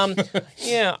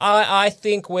is. I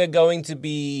think we're going to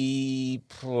be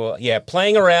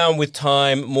playing around with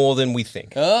time more than we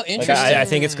think. Oh, Like, interesting. I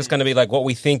think it's just going to be like what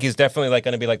we think is definitely like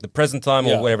going to be like the present time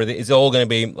or whatever. It's all going to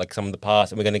be like some of the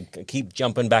past, and we're going to keep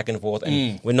jumping back and forth.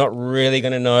 And we're not really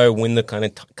going to know when the kind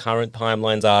of current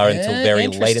timelines are until very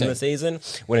late in the season.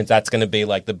 When that's going to be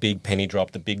like the big penny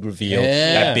drop, the big reveal,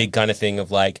 that big kind of thing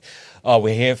of like, oh,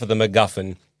 we're here for the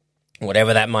MacGuffin.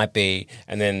 Whatever that might be,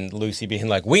 and then Lucy being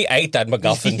like, "We ate that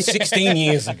MacGuffin 16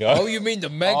 years ago." Oh, you mean the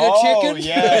mega Oh, chicken?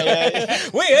 yeah.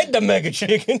 We ate the mega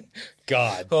chicken.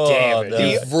 God Oh, damn it. no.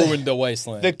 You've ruined the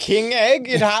wasteland. The king egg,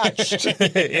 it hatched.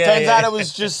 Turns out it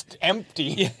was just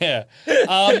empty. Yeah.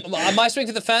 My swing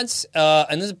to the fence,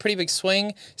 and this is a pretty big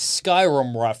swing,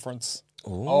 Skyrim reference.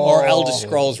 Or Elder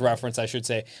Scrolls reference, I should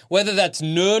say. Whether that's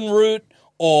Nirnroot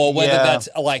or whether that's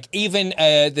like even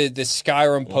the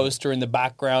Skyrim poster in the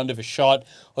background of a shot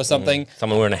or something.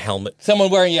 Someone wearing a helmet. Someone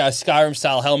wearing a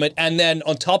Skyrim-style helmet. And then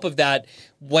on top of that,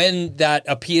 when that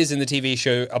appears in the TV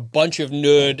show, a bunch of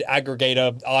nerd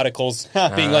aggregator articles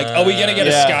being like, are we going to get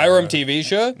a Skyrim TV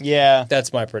show? Yeah.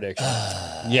 That's my prediction.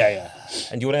 Yeah.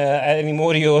 And you want to add any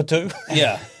more to your two?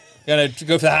 Yeah. Gonna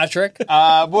go for the hat trick?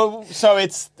 Well, so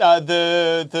it's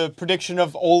the prediction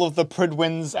of all of the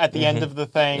Pridwins at the end of the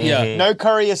thing. Yeah. No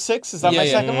Courier 6, is that my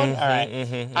Yeah. second one? All right.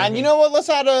 And you know what? Let's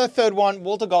add a third one.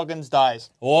 Walter Goggins dies.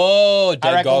 Whoa, dead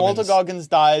I reckon Goggins. Walter Goggins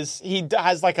dies. He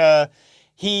has like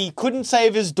he couldn't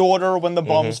save his daughter when the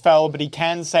bombs fell, but he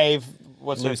can save,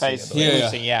 what's her Lucy, face? I believe.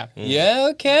 Lucy, yeah. Yeah,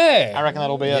 okay. I reckon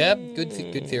that'll be it. Yep,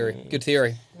 good theory. Good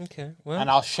theory. Okay. Well, And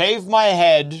I'll shave my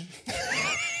head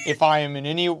if I am in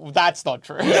any... That's not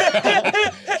true.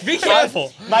 Be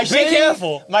careful. My Be shaving,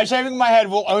 careful. My shaving my head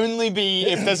will only be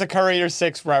if there's a Courier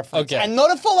 6 reference. Okay. And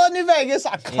not a Fallout New Vegas,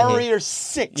 a Courier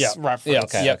 6 Yeah. reference. Yeah.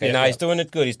 okay. Yep, okay. yep, No, yep. he's doing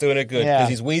it good. He's doing it good Yeah. because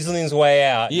he's weaseling his way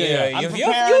out. Yeah. You know, I'm you've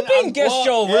preparing- been I'm- guest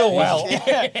Joel real well.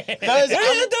 Those-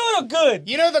 You're doing good.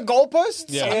 You know the goalposts?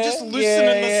 Yeah. I'm just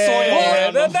loosening the soil Yeah,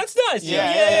 around them. that's nice.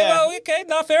 Yeah. Well, okay.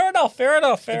 No, fair enough.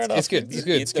 It's good. It's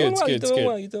good. It's good. You're It's doing good.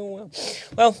 well. You're doing well.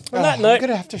 Well, on that I'm note,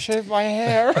 gonna have to shave my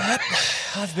hair.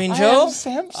 I've been I am Joel.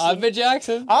 Samson. I've been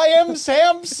Jackson. I am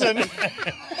Samson.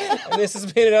 And this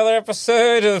has been another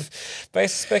episode of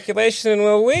Basic Speculation. And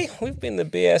well, we've been the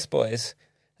BS boys.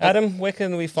 Adam, where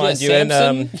can we find you?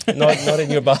 Samson? And not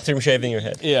in your bathroom shaving your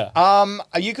head. Yeah.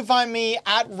 You can find me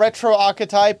at Retro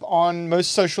Archetype on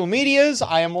most social medias.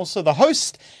 I am also the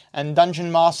host and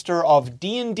dungeon master of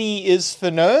D&D is for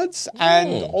Nerds,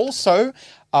 and also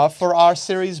for our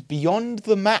series Beyond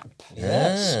the Map.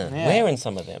 Yes. We're in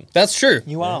some of them. That's true.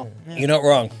 You are. You're not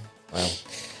wrong.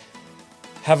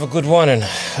 Have a good one, and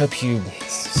hope you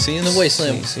See you in the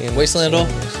wasteland. See you in the Wasteland all.